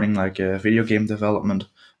 It's regarding like video game development.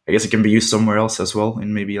 I guess it can be used somewhere else as well,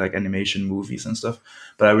 in maybe like animation movies and stuff.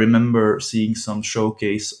 But I remember seeing some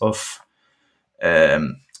showcase of,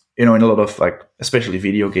 in a lot of like, especially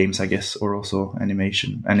video games, I guess, or also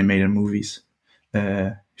animated movies.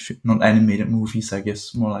 Not animated movies, I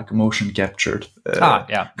guess, more like motion captured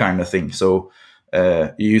kind of thing. So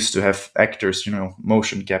you used to have actors,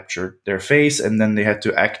 motion capture their face, and then they had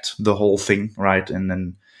to act the whole thing, right? And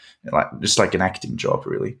then like just like an acting job,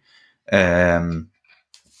 really.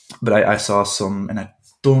 But I saw some, and I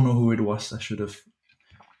don't know who it was. I should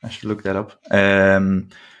look that up.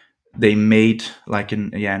 They made like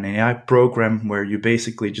an AI program where you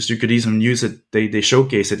basically you could even use it. They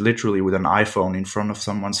showcase it literally with an iPhone in front of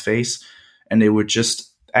someone's face, and they would just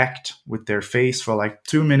act with their face for like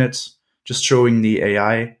 2 minutes, just showing the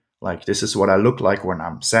AI like, this is what I look like when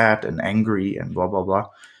I'm sad and angry and blah blah blah.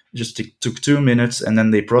 It just took 2 minutes, and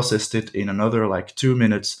then they processed it in another like 2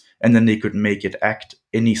 minutes, and then they could make it act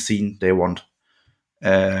any scene they want.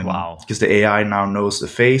 Wow. Because the AI now knows the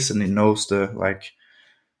face and it knows the like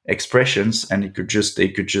expressions, and they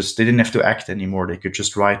didn't have to act anymore. They could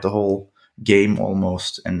just write the whole game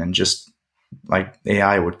almost, and then just like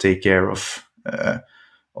AI would take care of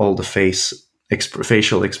all the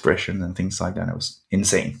facial expression and things like that. It was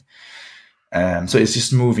insane. So it's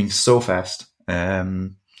just moving so fast.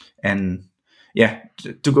 And yeah,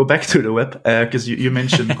 to go back to the web, because you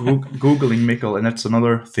mentioned Googling, Mikkel, and that's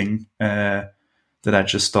another thing that I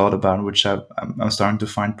just thought about, which I'm starting to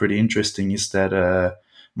find pretty interesting, is that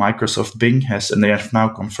Microsoft Bing has, and they have now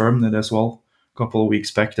confirmed it as well a couple of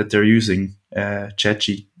weeks back, that they're using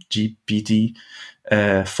ChatGPT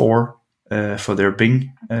 4 for their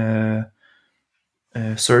Bing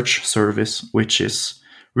search service, which is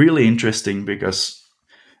really interesting because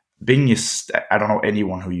Bing is, I don't know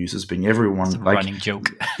anyone who uses Bing. Everyone, it's a like, running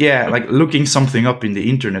joke. Yeah, like looking something up in the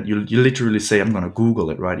internet, you literally say, I'm going to Google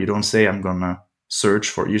it, right? You don't say, I'm going to search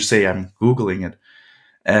for it. You say, I'm Googling it.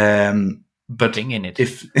 But Binging it.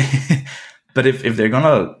 if they're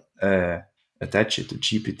going to attach it to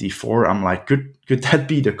GPT-4, I'm like, could that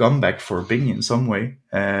be the comeback for Bing in some way?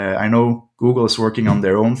 I know Google is working on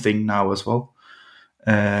their own thing now as well,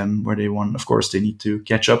 where they want, of course, they need to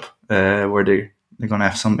catch up, where they're going to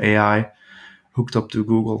have some AI hooked up to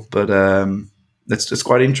Google. But that's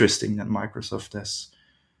quite interesting that Microsoft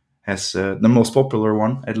has the most popular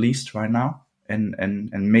one, at least right now,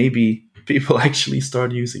 and maybe people actually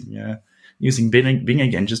start using Bing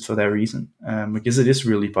again just for that reason, because it is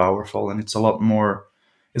really powerful, and it's a lot more.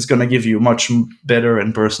 It's going to give you much better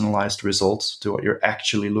and personalized results to what you're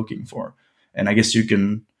actually looking for. And I guess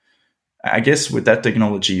with that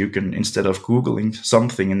technology, you can, instead of Googling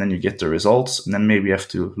something and then you get the results, and then maybe you have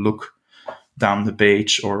to look down the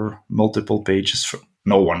page or multiple pages.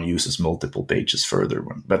 No one uses multiple pages further,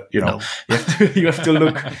 but no. you have to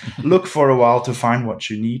look for a while to find what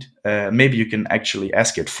you need. Maybe you can actually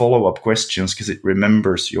ask it follow-up questions, because it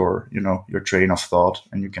remembers your train of thought,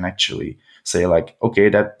 and you can actually say like, okay,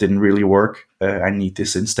 that didn't really work. I need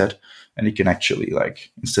this instead. And you can actually,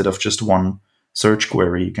 like, instead of just one search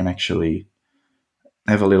query, you can actually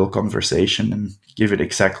have a little conversation and give it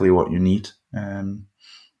exactly what you need.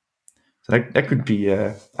 So that could be.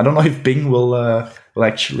 I don't know if Bing will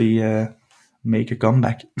actually make a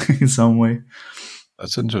comeback in some way.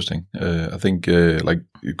 That's interesting. I think like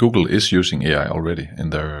Google is using AI already in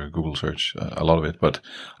their Google search, a lot of it, but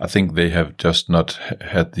I think they have just not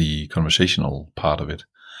had the conversational part of it,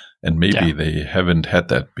 and maybe they haven't had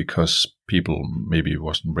that because people maybe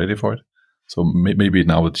wasn't ready for it. So maybe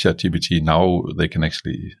now with ChatGPT, now they can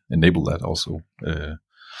actually enable that also,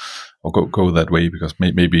 or go that way, because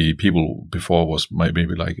maybe people before was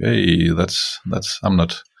maybe like, hey, that's I'm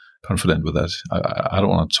not confident with that. I don't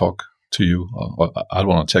want to talk to you, or I don't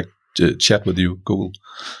want to chat with you, Google.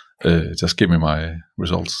 Just give me my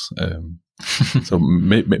results. So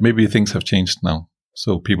maybe things have changed now.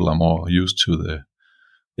 So people are more used to the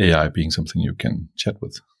AI being something you can chat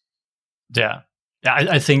with. Yeah.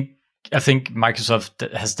 I think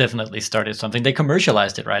Microsoft has definitely started something. They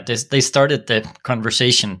commercialized it, right? They started the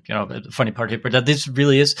conversation. The funny part here, but that this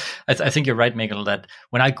really is. I think you're right, Mikkel, that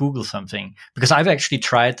when I Google something, because I've actually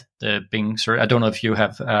tried the Bing search. I don't know if you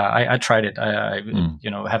have. I tried it. I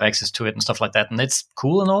have access to it and stuff like that, and it's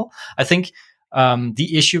cool and all. I think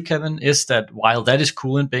the issue, Kevin, is that while that is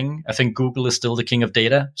cool in Bing, I think Google is still the king of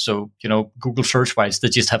data. So, Google search-wise, they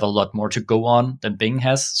just have a lot more to go on than Bing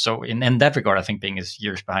has. So in that regard, I think Bing is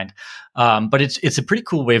years behind. But it's a pretty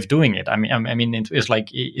cool way of doing it. I mean, it's like,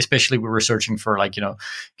 especially we were searching for like, can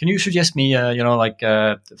you suggest me,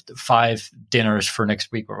 5 dinners for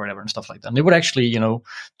next week or whatever and stuff like that. And they would actually,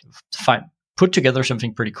 put together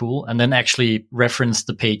something pretty cool, and then actually reference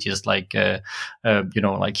the pages, like here are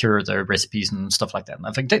the recipes and stuff like that. And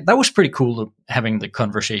I think that was pretty cool, having the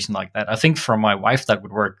conversation like that. I think for my wife that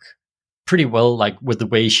would work pretty well, like with the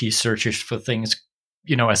way she searches for things,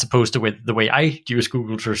 as opposed to with the way I use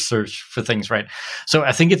Google to search for things, right? So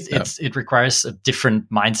I think it requires a different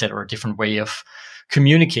mindset or a different way of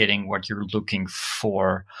communicating what you're looking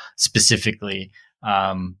for specifically.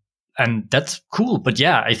 and that's cool. But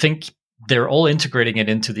yeah, I think they're all integrating it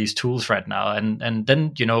into these tools right now, and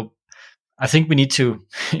then I think we need to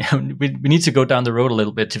we need to go down the road a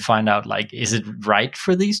little bit to find out, like, is it right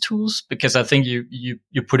for these tools? Because I think you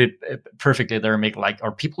put it perfectly there. Make like,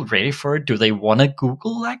 are people ready for it? Do they want to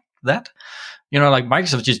Google like that? Like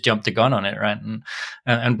Microsoft just jumped the gun on it, right?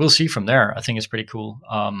 And we'll see from there. I think it's pretty cool.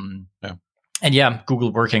 And yeah,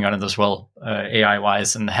 Google working on it as well, AI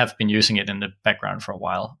wise, and have been using it in the background for a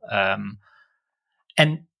while.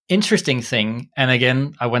 And interesting thing, and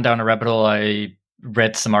again, I went down a rabbit hole. I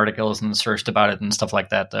read some articles and searched about it and stuff like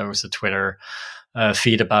that. There was a Twitter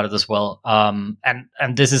feed about it as well. And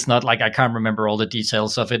this is not like, I can't remember all the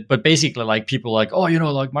details of it, but basically like people like, oh,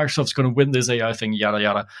 like Microsoft's going to win this AI thing, yada,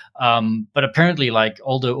 yada. But apparently like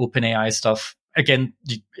all the OpenAI stuff, again,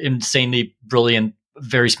 insanely brilliant,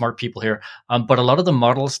 very smart people here. But a lot of the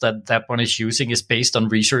models that one is using is based on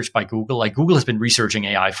research by Google. Like Google has been researching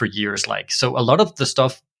AI for years. Like, so a lot of the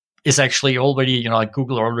stuff is actually already, like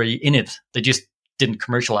Google are already in it. They just didn't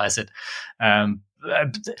commercialize it.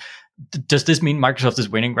 Does this mean Microsoft is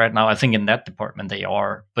winning right now? I think in that department they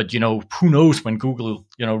are. But, who knows when Google,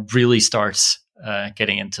 really starts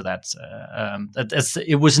getting into that.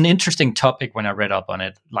 It was an interesting topic when I read up on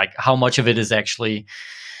it, like how much of it is actually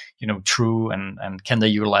true, and can they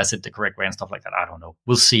utilize it the correct way and stuff like that? I don't know.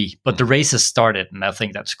 We'll see. But the race has started, and I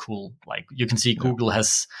think that's cool. Like you can see Google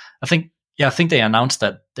has, I think they announced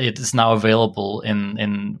that it is now available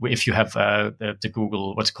in if you have the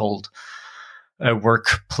Google, what's called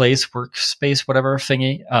workspace, whatever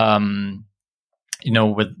thingy.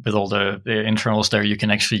 With all the internals there, you can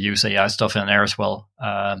actually use AI stuff in there as well.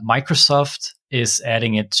 Microsoft is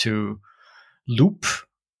adding it to Loop.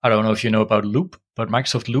 I don't know if you know about Loop, but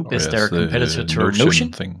Microsoft Loop is their competitor to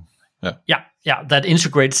Notion thing. Yeah, that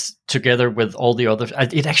integrates together with all the other.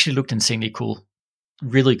 It actually looked insanely cool,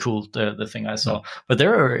 really cool. The thing I saw, but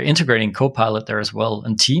they're integrating Copilot there as well,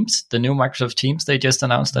 and Teams, the new Microsoft Teams they just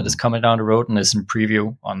announced that is coming down the road and is in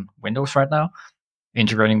preview on Windows right now,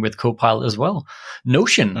 integrating with Copilot as well.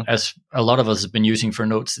 Notion, as a lot of us have been using for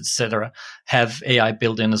notes, etc., have AI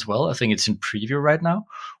built in as well. I think it's in preview right now,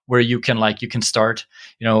 where you can start,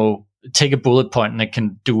 take a bullet point and it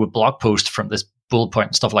can do a blog post from this bullet point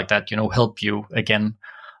and stuff like that, help you again.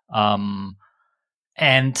 And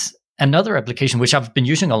another application which I've been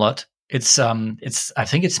using a lot, I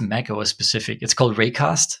think it's Mac OS specific. It's called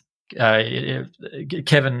Raycast.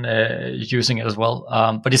 Kevin is using it as well,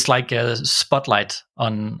 but it's like a Spotlight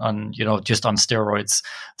on just on steroids.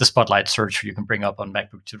 The Spotlight search you can bring up on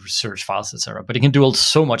MacBook to search files, etc. But it can do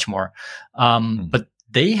so much more. But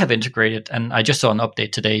they have integrated, and I just saw an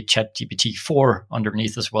update today, ChatGPT 4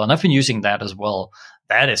 underneath as well, and I've been using that as well.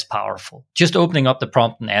 That is powerful. Just opening up the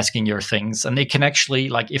prompt and asking your things, and it can actually,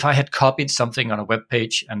 like, if I had copied something on a web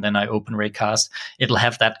page and then I open Raycast, it'll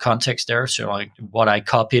have that context there. So, like, what I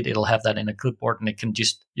copied, it'll have that in a clipboard, and it can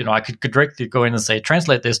just, I could directly go in and say,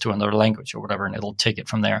 translate this to another language or whatever, and it'll take it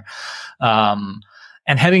from there. And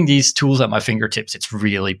having these tools at my fingertips, it's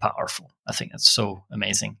really powerful. I think it's so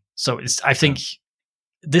amazing. So I think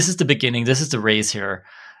this is the beginning. This is the race here.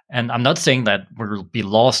 And I'm not saying that we'll be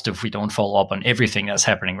lost if we don't follow up on everything that's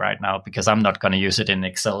happening right now, because I'm not going to use it in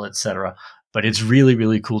Excel, etc. But it's really,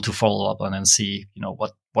 really cool to follow up on and see,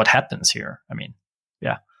 what happens here. I mean,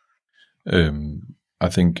 yeah. I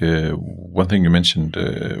think one thing you mentioned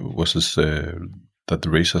was this, that the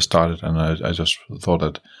race has started, and I just thought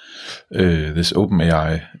that this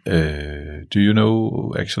OpenAI, do you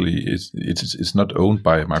know, actually, it's not owned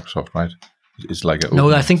by Microsoft, right? It's like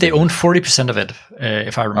no, I think they own 40% of it,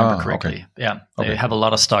 if I remember correctly. Okay. Yeah, they have a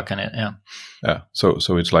lot of stock in it. Yeah. So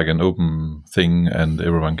it's like an open thing, and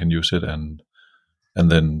everyone can use it, and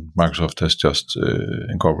then Microsoft has just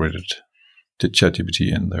incorporated the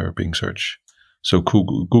ChatGPT in their Bing search. So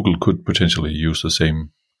Google could potentially use the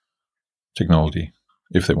same technology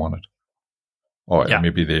if they wanted, or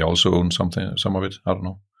maybe they also own some of it. I don't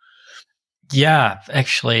know. Yeah,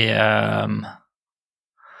 actually.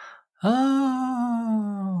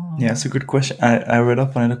 Yeah, it's a good question. I read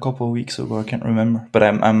up on it a couple of weeks ago. I can't remember, but I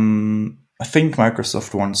think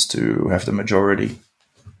Microsoft wants to have the majority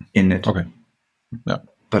in it. Okay. Yeah,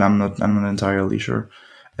 but I'm not entirely sure.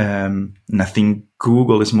 And I think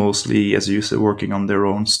Google is mostly, as you said, working on their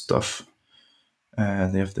own stuff.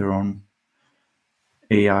 They have their own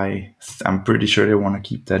AI. I'm pretty sure they want to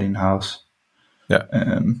keep that in house. Yeah,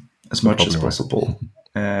 as much as possible. Right.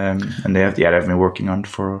 And they've been working on it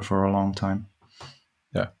for a long time.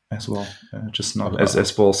 Yeah, as well. Just not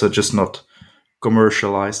as Paul said, just not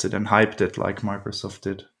commercialized it and hyped it like Microsoft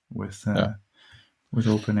did with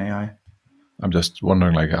OpenAI. I'm just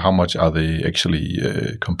wondering, like, how much are they actually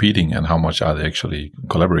competing, and how much are they actually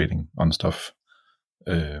collaborating on stuff?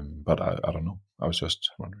 But I don't know. I was just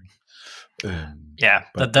wondering.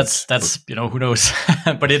 That's who knows,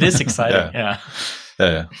 but it is exciting.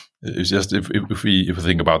 Yeah. It's just if we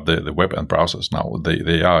think about the web and browsers now,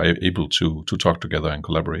 they are able to talk together and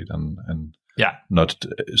collaborate and not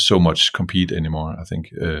so much compete anymore. I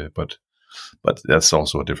think, but that's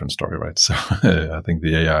also a different story, right? So I think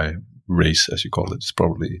the AI race, as you call it, is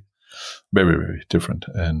probably very, very different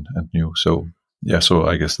and new. So so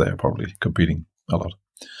I guess they are probably competing a lot.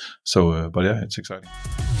 So, but yeah, it's exciting.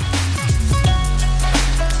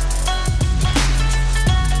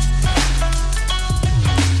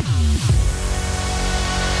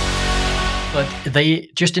 But they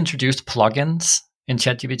just introduced plugins in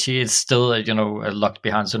ChatGPT. It's still, locked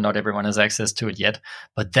behind, so not everyone has access to it yet.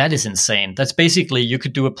 But that is insane. That's basically, you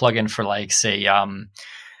could do a plugin for, like, say,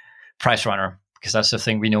 Price Runner, because that's the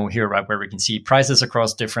thing we know here, right, where we can see prices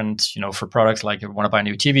across different, for products. Like if you want to buy a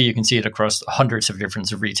new TV, you can see it across hundreds of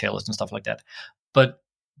different retailers and stuff like that. But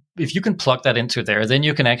if you can plug that into there, then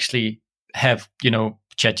you can actually have,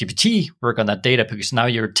 ChatGPT work on that data, because now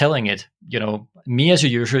you're telling it, me as a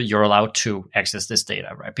user, you're allowed to access this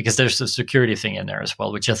data, right? Because there's a security thing in there as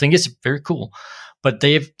well, which I think is very cool. But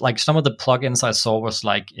they've, like, some of the plugins I saw was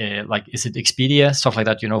like is it Expedia, stuff like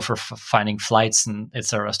that, for finding flights and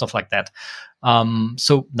etc., stuff like that.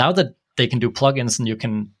 So now that they can do plugins, and you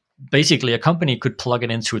can basically, a company could plug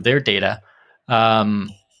it into their data,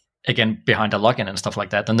 again, behind a login and stuff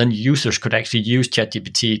like that. And then users could actually use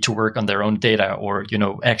ChatGPT to work on their own data, or,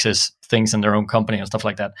 access things in their own company and stuff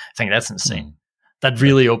like that. I think that's insane. That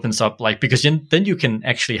really opens up, like, because then you can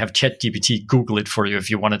actually have ChatGPT Google it for you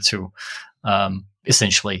if you wanted to,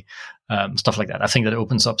 essentially, stuff like that. I think that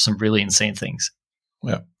opens up some really insane things.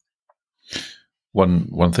 Yeah.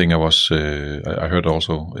 One thing I heard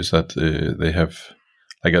also is that they have,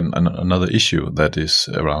 like, another issue that is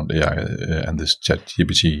around AI and this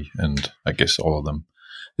ChatGPT, and I guess all of them,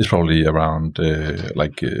 is probably around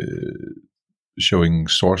showing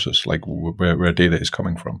sources, like where data is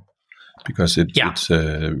coming from, because it's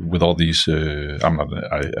with all these. I'm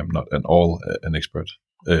not an expert,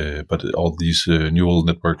 but all these neural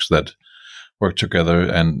networks that work together,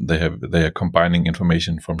 and they are combining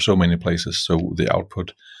information from so many places, so the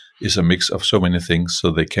output is a mix of so many things,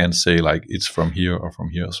 so they can't say, like, it's from here or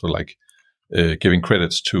from here. So, like, giving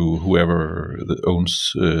credits to whoever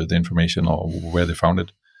owns the information or where they found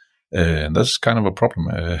it, and that's kind of a problem.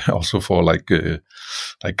 Also for like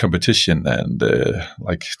competition and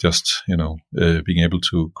like just being able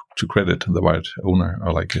to credit the right owner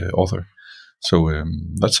or like author. So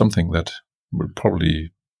that's something that will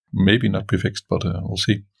probably maybe not be fixed, but we'll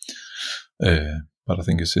see. But I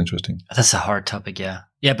think it's interesting. That's a hard topic, yeah.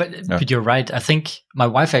 But you're right. I think my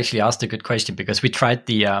wife actually asked a good question, because we tried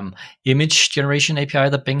the image generation API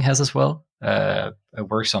that Bing has as well. It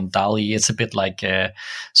works on DALL-E. It's a bit like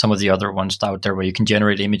some of the other ones out there, where you can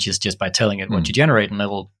generate images just by telling it what you generate, and it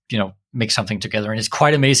will, make something together. And it's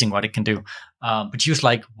quite amazing what it can do. But she was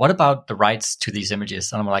like, "What about the rights to these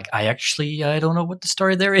images?" And I'm like, I don't know what the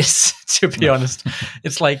story there is, to be honest.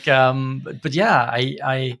 It's like, but yeah,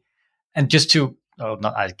 I and just to. Oh,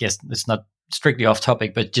 no, I guess it's not strictly off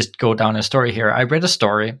topic, but just go down a story here. I read a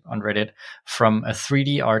story on Reddit from a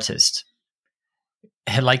 3D artist.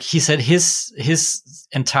 Like, he said his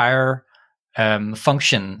entire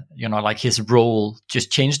function, like his role,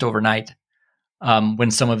 just changed overnight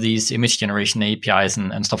when some of these image generation APIs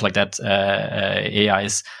and stuff like that,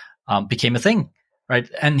 AIs, became a thing. Right.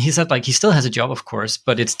 And he said, like, he still has a job, of course,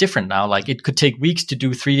 but it's different now. Like, it could take weeks to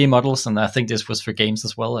do 3D models. And I think this was for games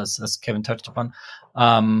as well, as Kevin touched upon.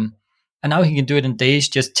 And now he can do it in days,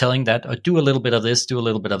 just telling that, or do a little bit of this, do a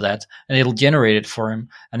little bit of that, and it'll generate it for him.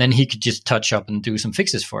 And then he could just touch up and do some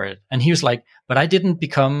fixes for it. And he was like, but I didn't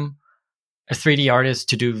become a 3D artist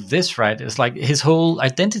to do this, right? It's like his whole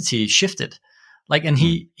identity shifted. Like, and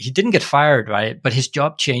he didn't get fired, right? But his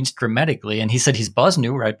job changed dramatically. And he said his boss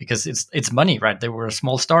knew, right? Because it's money, right? They were a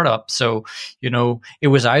small startup. So, it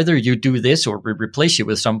was either you do this, or we replace you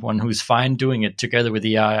with someone who's fine doing it together with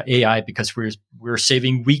the AI, because we're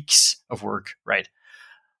saving weeks of work, right?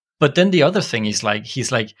 But then the other thing is, like,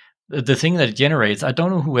 he's like, the thing that it generates, I don't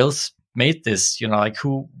know who else made this, like,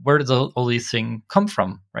 where did all these things come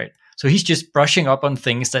from, right? So he's just brushing up on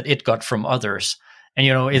things that it got from others. And,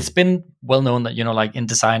 it's been well known that, like, in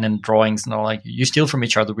design and drawings and all, like, you steal from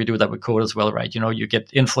each other. We do that with code as well, right? You get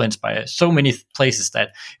influenced by so many places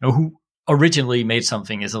that, who originally made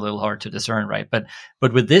something is a little hard to discern, right? But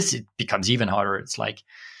with this, it becomes even harder. It's like,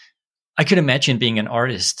 I could imagine being an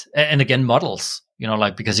artist, and again, models,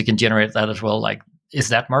 like, because you can generate that as well. Like, is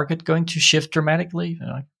that market going to shift dramatically?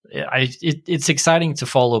 It's exciting to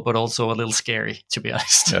follow, but also a little scary, to be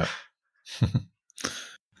honest. Yeah.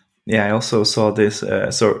 Yeah, I also saw this.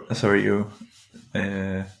 Sorry, you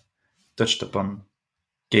touched upon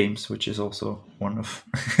games, which is also one of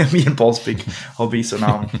me and Paul's big hobbies. So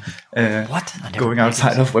now I'm going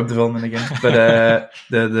outside of web development again. But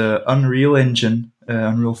the Unreal Engine,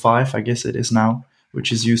 Unreal 5, I guess it is now,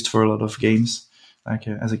 which is used for a lot of games, like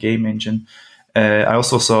as a game engine. I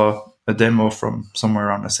also saw a demo from somewhere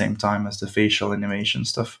around the same time as the facial animation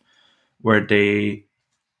stuff, where they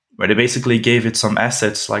basically gave it some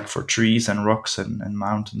assets like for trees and rocks and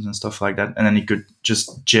mountains and stuff like that, and then you could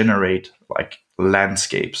just generate like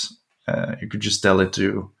landscapes. You could just tell it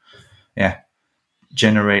to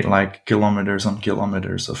generate like kilometers on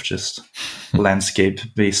kilometers of just landscape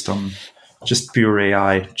based on just pure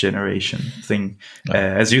AI generation thing.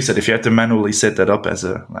 As you said, if you had to manually set that up as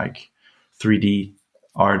a like 3D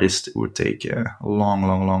artist, it would take a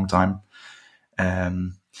long time.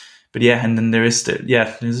 But yeah, and then there's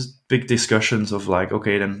big discussions of like,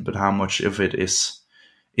 okay, then, but how much of it is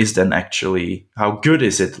then actually, how good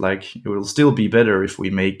is it? Like, it will still be better if we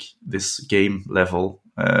make this game level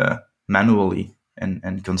manually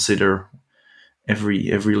and consider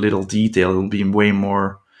every little detail. It will be way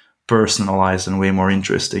more personalized and way more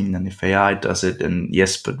interesting than if AI does it. And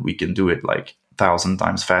yes, but we can do it like 1,000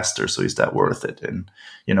 times faster. So is that worth it? And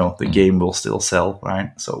the game will still sell,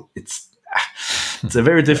 right? So it's a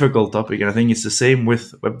very difficult topic, and I think it's the same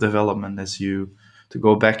with web development. To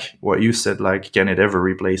go back what you said, like, can it ever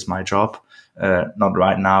replace my job? Not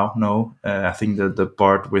right now, no. I think that the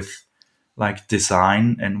part with like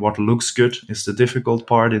design and what looks good is the difficult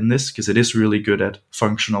part in this, because it is really good at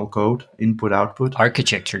functional code, input output.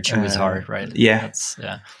 Architecture too is hard, right? Yeah.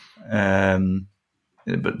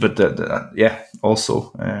 But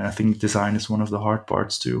also I think design is one of the hard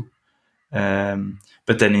parts too.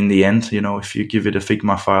 But then in the end, if you give it a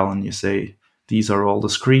Figma file and you say, these are all the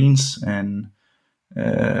screens and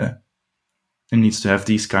it needs to have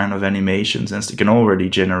these kind of animations, and it can already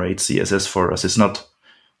generate CSS for us. It's not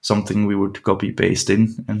something we would copy paste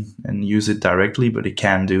in and use it directly, but it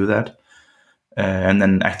can do that. And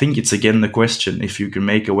then I think it's again the question, if you can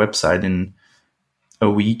make a website in a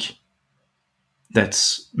week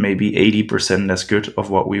that's maybe 80% as good of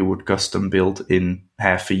what we would custom build in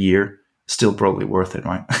half a year, still probably worth it,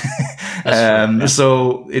 right?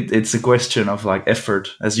 So it's a question of like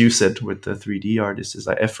effort, as you said with the 3D artist, is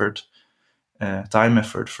like effort, time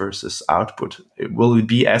effort versus output. Will it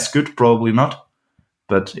be as good? Probably not.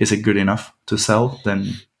 But is it good enough to sell?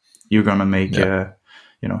 Then you're gonna make,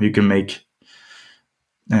 you can make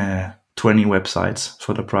 20 websites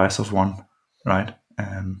for the price of one, right?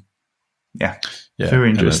 Very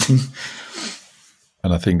interesting.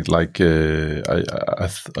 And I think like I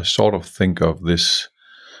sort of think of this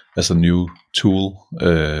as a new tool,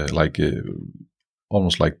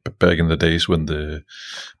 almost like back in the days when the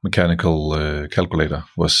mechanical calculator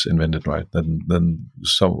was invented, right? Then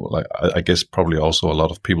some, like, I guess probably also a lot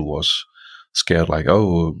of people was scared, like,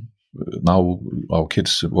 oh, now our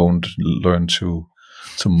kids won't learn to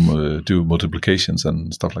do multiplications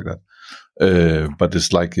and stuff like that. But it's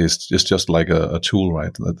just like a tool,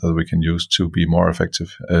 right, that we can use to be more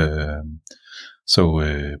effective. But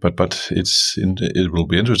it will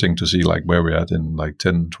be interesting to see like where we're at in like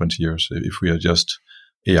 10, 20 years, if we are just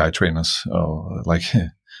AI trainers, or like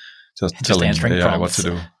just telling AI what to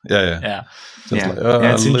do. Yeah.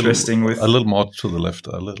 It's interesting with a little more to the left,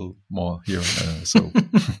 a little more here. So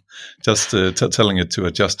just telling it to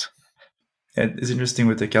adjust. It's interesting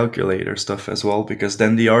with the calculator stuff as well, because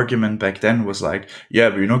then the argument back then was like, yeah,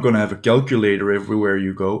 but you're not going to have a calculator everywhere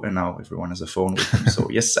you go. And now everyone has a phone with them. So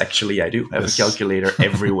yes, actually I do have a calculator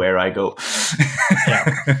everywhere I go.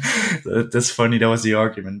 That's funny. That was the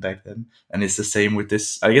argument back then. And it's the same with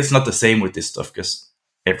this. I guess not the same with this stuff, because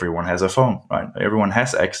everyone has a phone, right? Everyone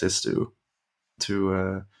has access to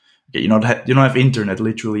you don't have internet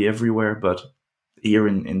literally everywhere, but here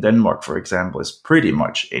in Denmark, for example, is pretty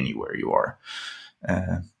much anywhere you are.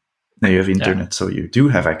 Now you have internet, so you do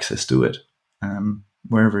have access to it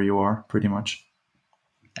wherever you are, pretty much.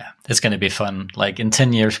 Yeah, it's going to be fun. Like in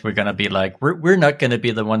 10 years, we're going to be like, we're not going to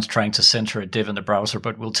be the ones trying to center a div in the browser,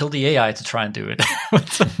 but we'll tell the AI to try and do it.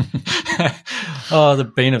 Oh, the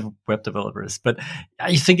bane of web developers. But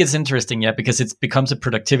I think it's interesting, because it becomes a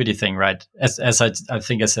productivity thing, right? As I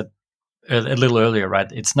think I said a little earlier,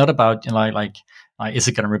 right? It's not about, is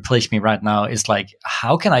it going to replace me right now? It's like,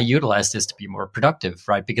 how can I utilize this to be more productive,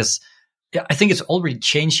 right? Because yeah, I think it's already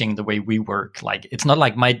changing the way we work. Like, it's not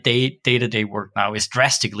like my day-to-day work now is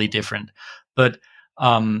drastically different, but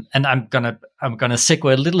and I'm gonna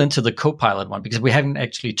segue a little into the Copilot one, because we haven't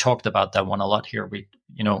actually talked about that one a lot here.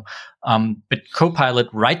 But Copilot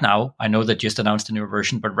right now, I know that just announced a new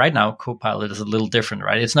version, but right now Copilot is a little different,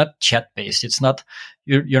 right? It's not chat based. It's not,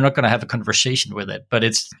 you're not going to have a conversation with it, but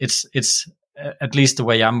it's at least the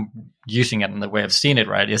way I'm using it and the way I've seen it,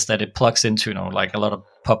 right, is that it plugs into, like a lot of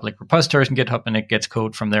public repositories in GitHub, and it gets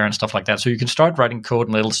code from there and stuff like that. So you can start writing code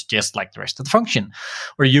and it'll suggest like the rest of the function,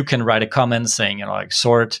 or you can write a comment saying, like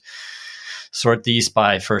sort these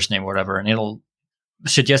by first name or whatever, and it'll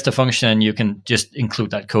suggest a function, and you can just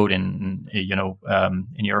include that code in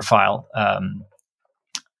your file.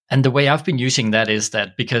 And the way I've been using that is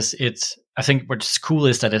that because I think what's cool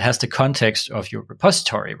is that it has the context of your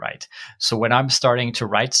repository, right? So when I'm starting to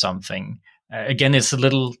write something, again, it's a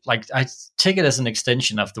little like, I take it as an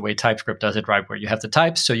extension of the way TypeScript does it, right? Where you have the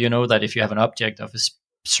types. So you know that if you have an object of a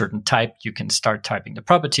certain type, you can start typing the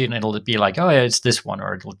property and it'll be like, oh yeah, it's this one,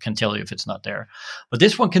 or it can tell you if it's not there. But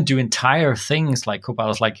this one can do entire things, like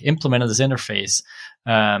Copilot, like implemented this interface,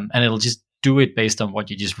 and it'll just do it based on what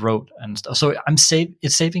you just wrote and stuff. So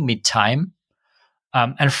it's saving me time.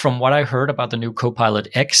 And from what I heard about the new Copilot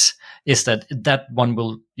X is that one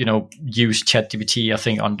will, use ChatGPT, I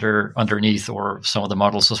think, underneath, or some of the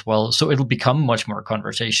models as well. So it'll become much more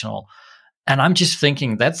conversational. And I'm just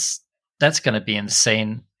thinking that's going to be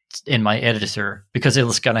insane in my editor, because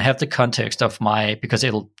it's going to have the context of because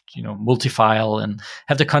it'll, multi-file and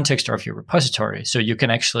have the context of your repository. So you can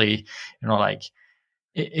actually, like,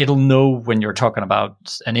 it'll know when you're talking about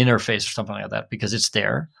an interface or something like that, because it's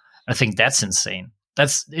there. I think that's insane.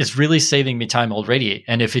 It's really saving me time already.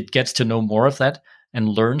 And if it gets to know more of that and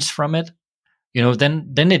learns from it,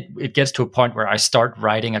 then it gets to a point where I start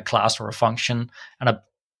writing a class or a function, and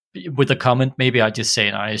with a comment, maybe I just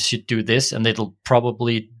say, I should do this, and it'll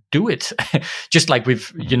probably do it. Just like we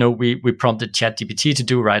prompted ChatGPT to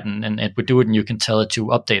do, right? And it would do it, and you can tell it to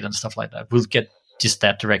update and stuff like that. We'll get just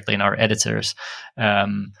that directly in our editors.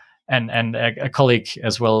 And a colleague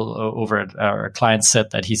as well over at our client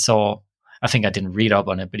said that he saw, I think I didn't read up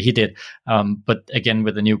on it, but he did. But again,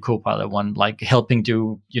 with the new Copilot one, like helping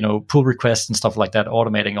do, pull requests and stuff like that,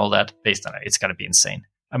 automating all that based on it, it's going to be insane.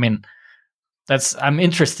 I mean, I'm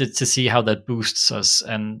interested to see how that boosts us.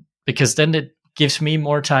 And because then it gives me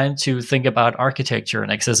more time to think about architecture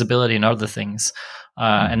and accessibility and other things,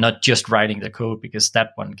 and not just writing the code, because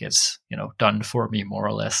that one gets, done for me more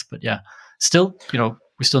or less. But yeah, still,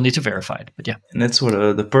 we still need to verify it, but yeah. And that's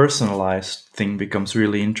where the personalized thing becomes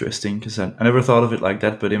really interesting, because I never thought of it like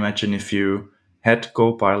that. But imagine if you had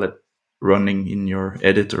Copilot running in your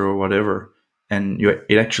editor or whatever, and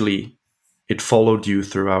it followed you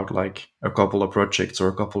throughout like a couple of projects or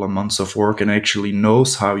a couple of months of work, and actually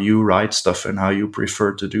knows how you write stuff and how you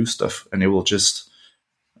prefer to do stuff. And it will just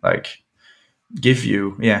like give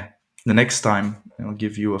you, the next time it'll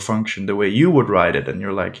give you a function the way you would write it. And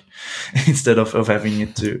you're like, instead of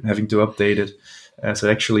having to update it. So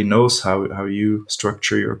it actually knows how you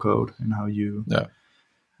structure your code and how you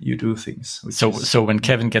do things. So when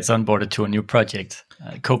Kevin gets onboarded to a new project,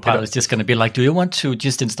 Copilot is just going to be like, do you want to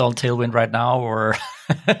just install Tailwind right now? Or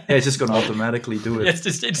it's just going to automatically do it.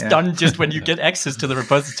 It's done just when you get access to the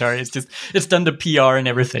repository. It's done the PR and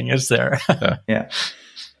everything is there. Yeah.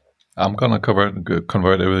 I'm gonna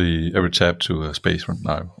convert every tab to a space right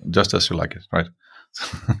now, just as you like it, right?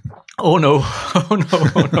 Oh no!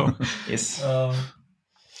 Yes.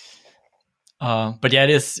 But yeah,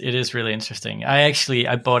 it is really interesting.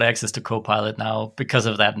 I bought access to Copilot now because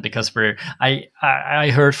of that, and because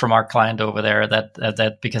I heard from our client over there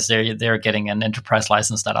that because they're getting an enterprise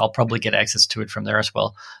license, that I'll probably get access to it from there as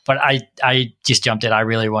well. But I just jumped it. I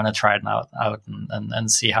really want to try it out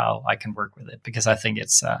and see how I can work with it, because I think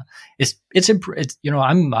it's I'm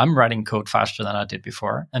writing code faster than I did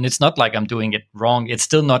before, and it's not like I'm doing it wrong. It's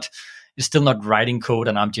still not writing code,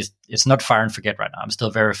 and it's not fire and forget right now. I'm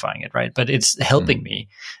still verifying it, right? But it's helping me,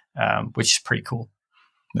 which is pretty cool.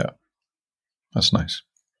 Yeah, that's nice.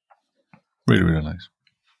 Really, really nice.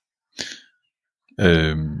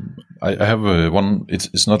 I have one.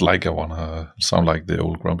 It's not like I want to sound like the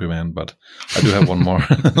old grumpy man, but I do have one more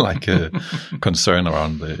like concern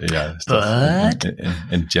around the AI stuff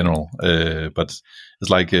in general. But it's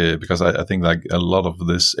like because I think like a lot of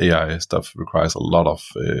this AI stuff requires a lot of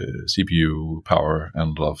CPU power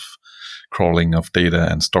and a lot of crawling of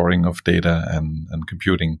data and storing of data and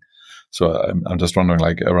computing. So I'm just wondering,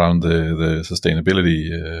 like, around the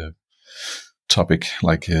sustainability topic,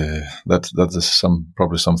 like that is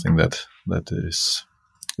probably something that is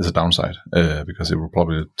is a downside because it will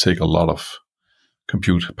probably take a lot of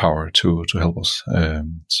compute power to help us.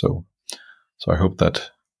 So I hope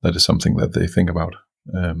that is something that they think about.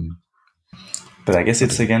 But I guess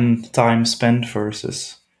it's again time spent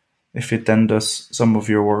versus if it then does some of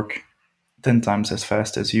your work 10 times as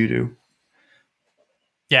fast as you do.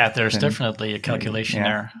 Yeah, there's definitely a calculation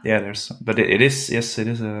there. Yeah, but it is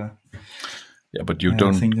a. Yeah, but you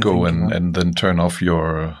don't go and then turn off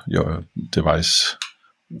your device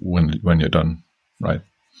when you're done, right?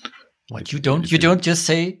 What, you don't just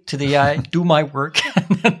say to the AI, "Do my work,"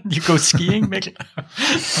 and then you go skiing?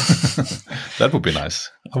 That would be nice.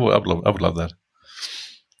 I would love that.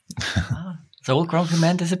 The old grumpy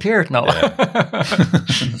man disappeared. No,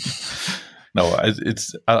 no.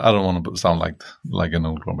 I don't want to sound like an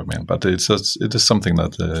old grumpy man, but it is something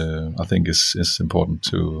that I think is important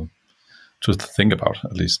to think about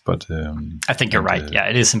at least. But I think you're right. Yeah,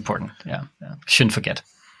 it is important. Yeah. Shouldn't forget.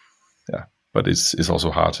 Yeah, but it's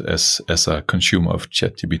also hard as a consumer of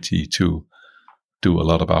ChatGPT to do a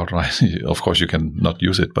lot about, right? Of course, you can not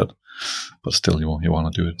use it, but still, you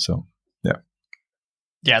want to do it. So yeah.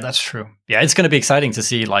 Yeah, that's true. Yeah, it's going to be exciting to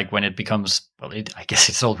see, like, when it becomes, well, I guess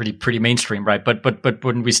it's already pretty mainstream, right? But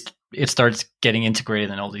when it starts getting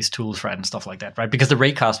integrated in all these tools, right, and stuff like that, right? Because the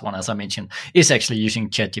Raycast one, as I mentioned, is actually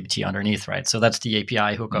using ChatGPT underneath, right? So that's the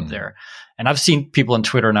API hookup there. And I've seen people on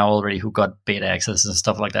Twitter now already who got beta access and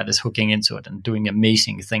stuff like that is hooking into it and doing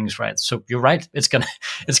amazing things, right? So you're right. It's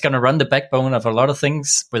gonna run the backbone of a lot of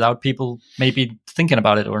things without people maybe thinking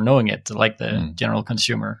about it or knowing it, like the general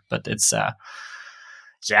consumer. But it's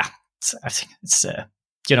yeah, I think it's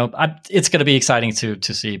it's going to be exciting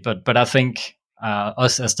to see. But I think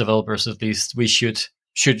us as developers, at least, we should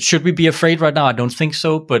we be afraid right now? I don't think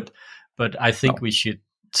so. But I think we should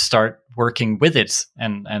start working with it,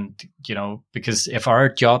 and because if our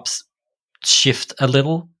jobs shift a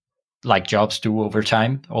little, like jobs do over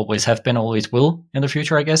time, always have been, always will in the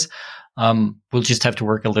future, I guess, we'll just have to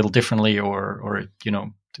work a little differently, or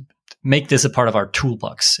make this a part of our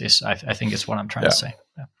toolbox. I think is what I'm trying to say.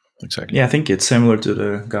 Yeah. Exactly. Yeah, I think it's similar to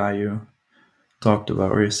the guy you talked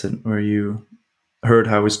about, where you heard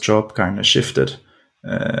how his job kind of shifted.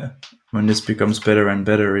 When this becomes better and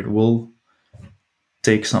better, it will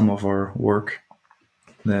take some of our work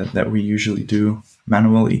that we usually do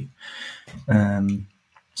manually.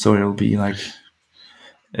 So it'll be like,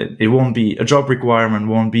 it won't be, a job requirement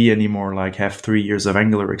won't be anymore like have 3 years of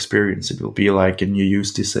Angular experience. It will be like, can you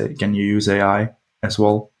use AI as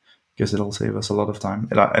well? Because it'll save us a lot of time.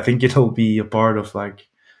 And I think it'll be a part of like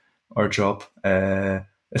our job,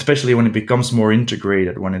 especially when it becomes more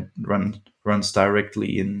integrated, when it runs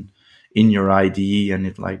directly in your IDE, and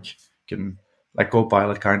it like can, like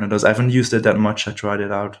Copilot kind of does. I haven't used it that much. I tried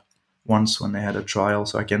it out once when they had a trial,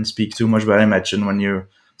 so I can't speak too much, but I imagine when you're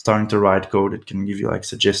starting to write code, it can give you like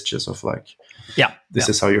suggestions of like, this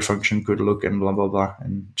is how your function could look and blah, blah, blah.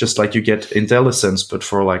 And just like you get IntelliSense, but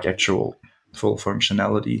for like actual full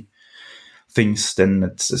functionality things, then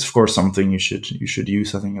it's of course something you should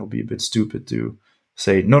use. I think it'll be a bit stupid to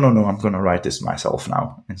say, no, I'm going to write this myself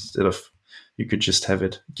now, instead of, you could just have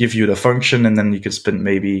it give you the function, and then you could spend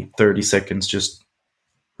maybe 30 seconds just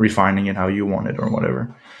refining it how you want it or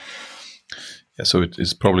whatever. Yeah, so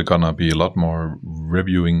it's probably gonna be a lot more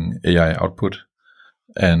reviewing AI output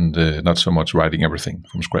and not so much writing everything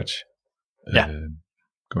from scratch.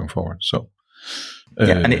 Going forward. So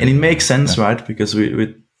and it makes sense, right? Because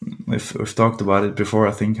we've talked about it before.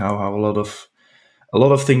 I think how a lot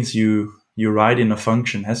of things you write in a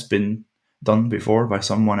function has been done before by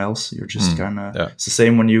someone else. You're just it's the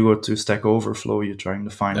same when you go to Stack Overflow. You're trying to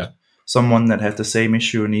find someone that had the same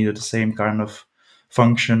issue and needed the same kind of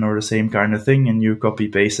function or the same kind of thing, and you copy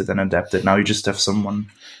paste it and adapt it. Now you just have someone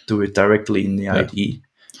do it directly in the IDE.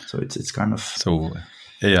 So it's kind of, so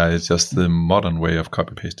AI is just the modern way of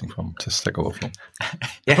copy pasting from Stack Overflow.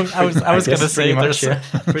 I was going to say,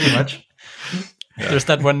 pretty much. There's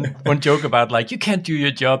that one joke about like, you can't do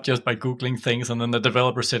your job just by Googling things, and then the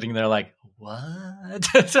developer sitting there like, what?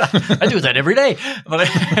 I do that every day. But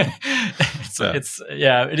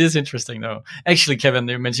it is interesting though. Actually, Kevin,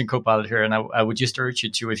 you mentioned Copilot here, and I would just urge you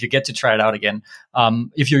to, if you get to try it out again,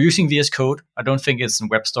 if you're using VS Code, I don't think it's in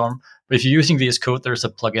WebStorm, but if you're using VS Code, there's a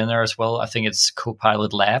plugin there as well. I think it's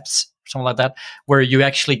Copilot Labs, something like that, where you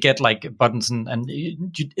actually get like buttons and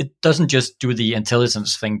it doesn't just do the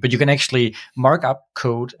intelligence thing, but you can actually mark up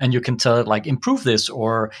code and you can tell it like, improve this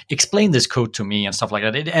or explain this code to me and stuff like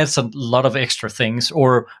that. It adds a lot of extra things,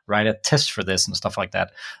 or write a test for this and stuff like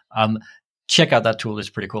that. check out that tool. It's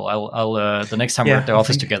pretty cool. I'll the next time we're at the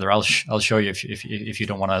office together, I'll show you if you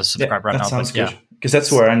don't want to subscribe right now. That sounds good. Yeah, because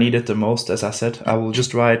that's where I need it the most. As I said, I will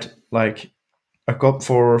just write like I got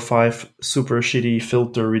 4 or 5 super shitty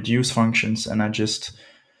filter reduce functions, and I just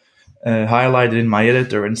highlight it in my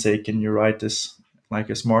editor and say, "Can you write this like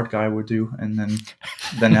a smart guy would do?" And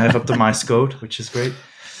then I have optimized code, which is great.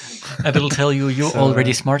 And it'll tell you you're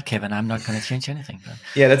already smart, Kevin. I'm not going to change anything. But.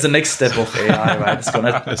 Yeah, that's the next step of AI, right? It's going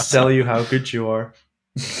to tell you how good you are.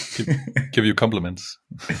 Give you compliments.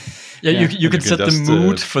 Yeah, you can set the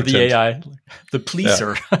mood for the AI, the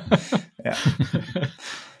pleaser. Yeah.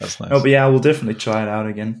 That's nice. No, but yeah, I will definitely try it out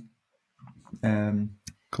again.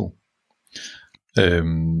 Cool.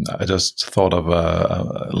 I just thought of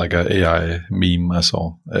like an AI meme I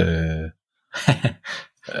saw, and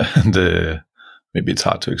maybe it's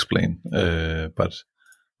hard to explain, but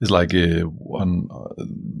it's like there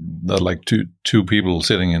are like two people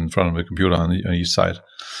sitting in front of a computer on each side,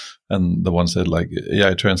 and the one said like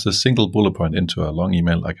AI turns a single bullet point into a long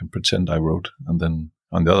email I can pretend I wrote, and then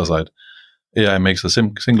on the other side, AI makes a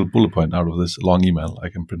single bullet point out of this long email I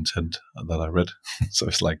can pretend that I read. So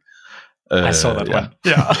it's like. I saw that one.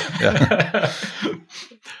 Yeah.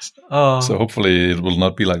 So hopefully it will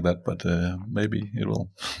not be like that, but maybe it will.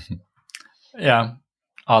 Yeah.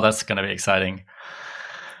 Oh, that's going to be exciting.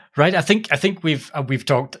 Right. I think we've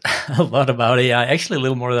talked a lot about AI, actually a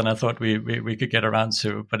little more than I thought we could get around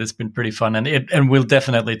to, but it's been pretty fun, and we'll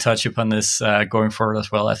definitely touch upon this going forward as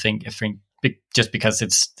well. I think just because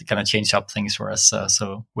it's going to change up things for us.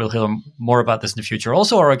 So we'll hear more about this in the future.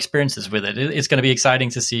 Also, our experiences with it. It's going to be exciting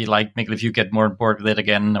to see, like, Mikkel, if you get more on board with it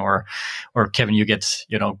again, or Kevin, you get,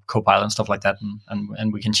 Copilot and stuff like that,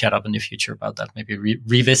 and we can chat up in the future about that. Maybe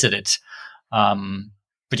revisit it.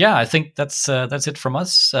 But yeah, I think that's it from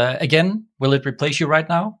us. Again, will it replace you right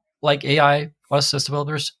now, like AI was as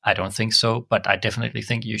developers? I don't think so, but I definitely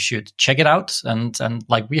think you should check it out and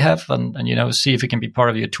like we have, and see if it can be part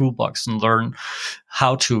of your toolbox and learn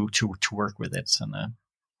how to work with it. And I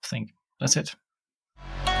think that's it.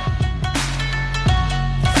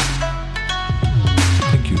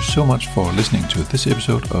 Thank you so much for listening to this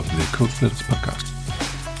episode of the Code Splitters podcast.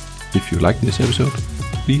 If you like this episode,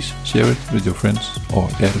 please share it with your friends or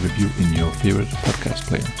add a review in your favorite podcast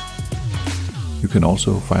player. You can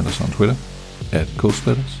also find us on Twitter at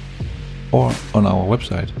CodeSplitters or on our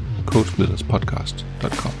website,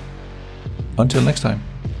 codesplitterspodcast.com. Until next time,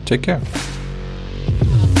 take care.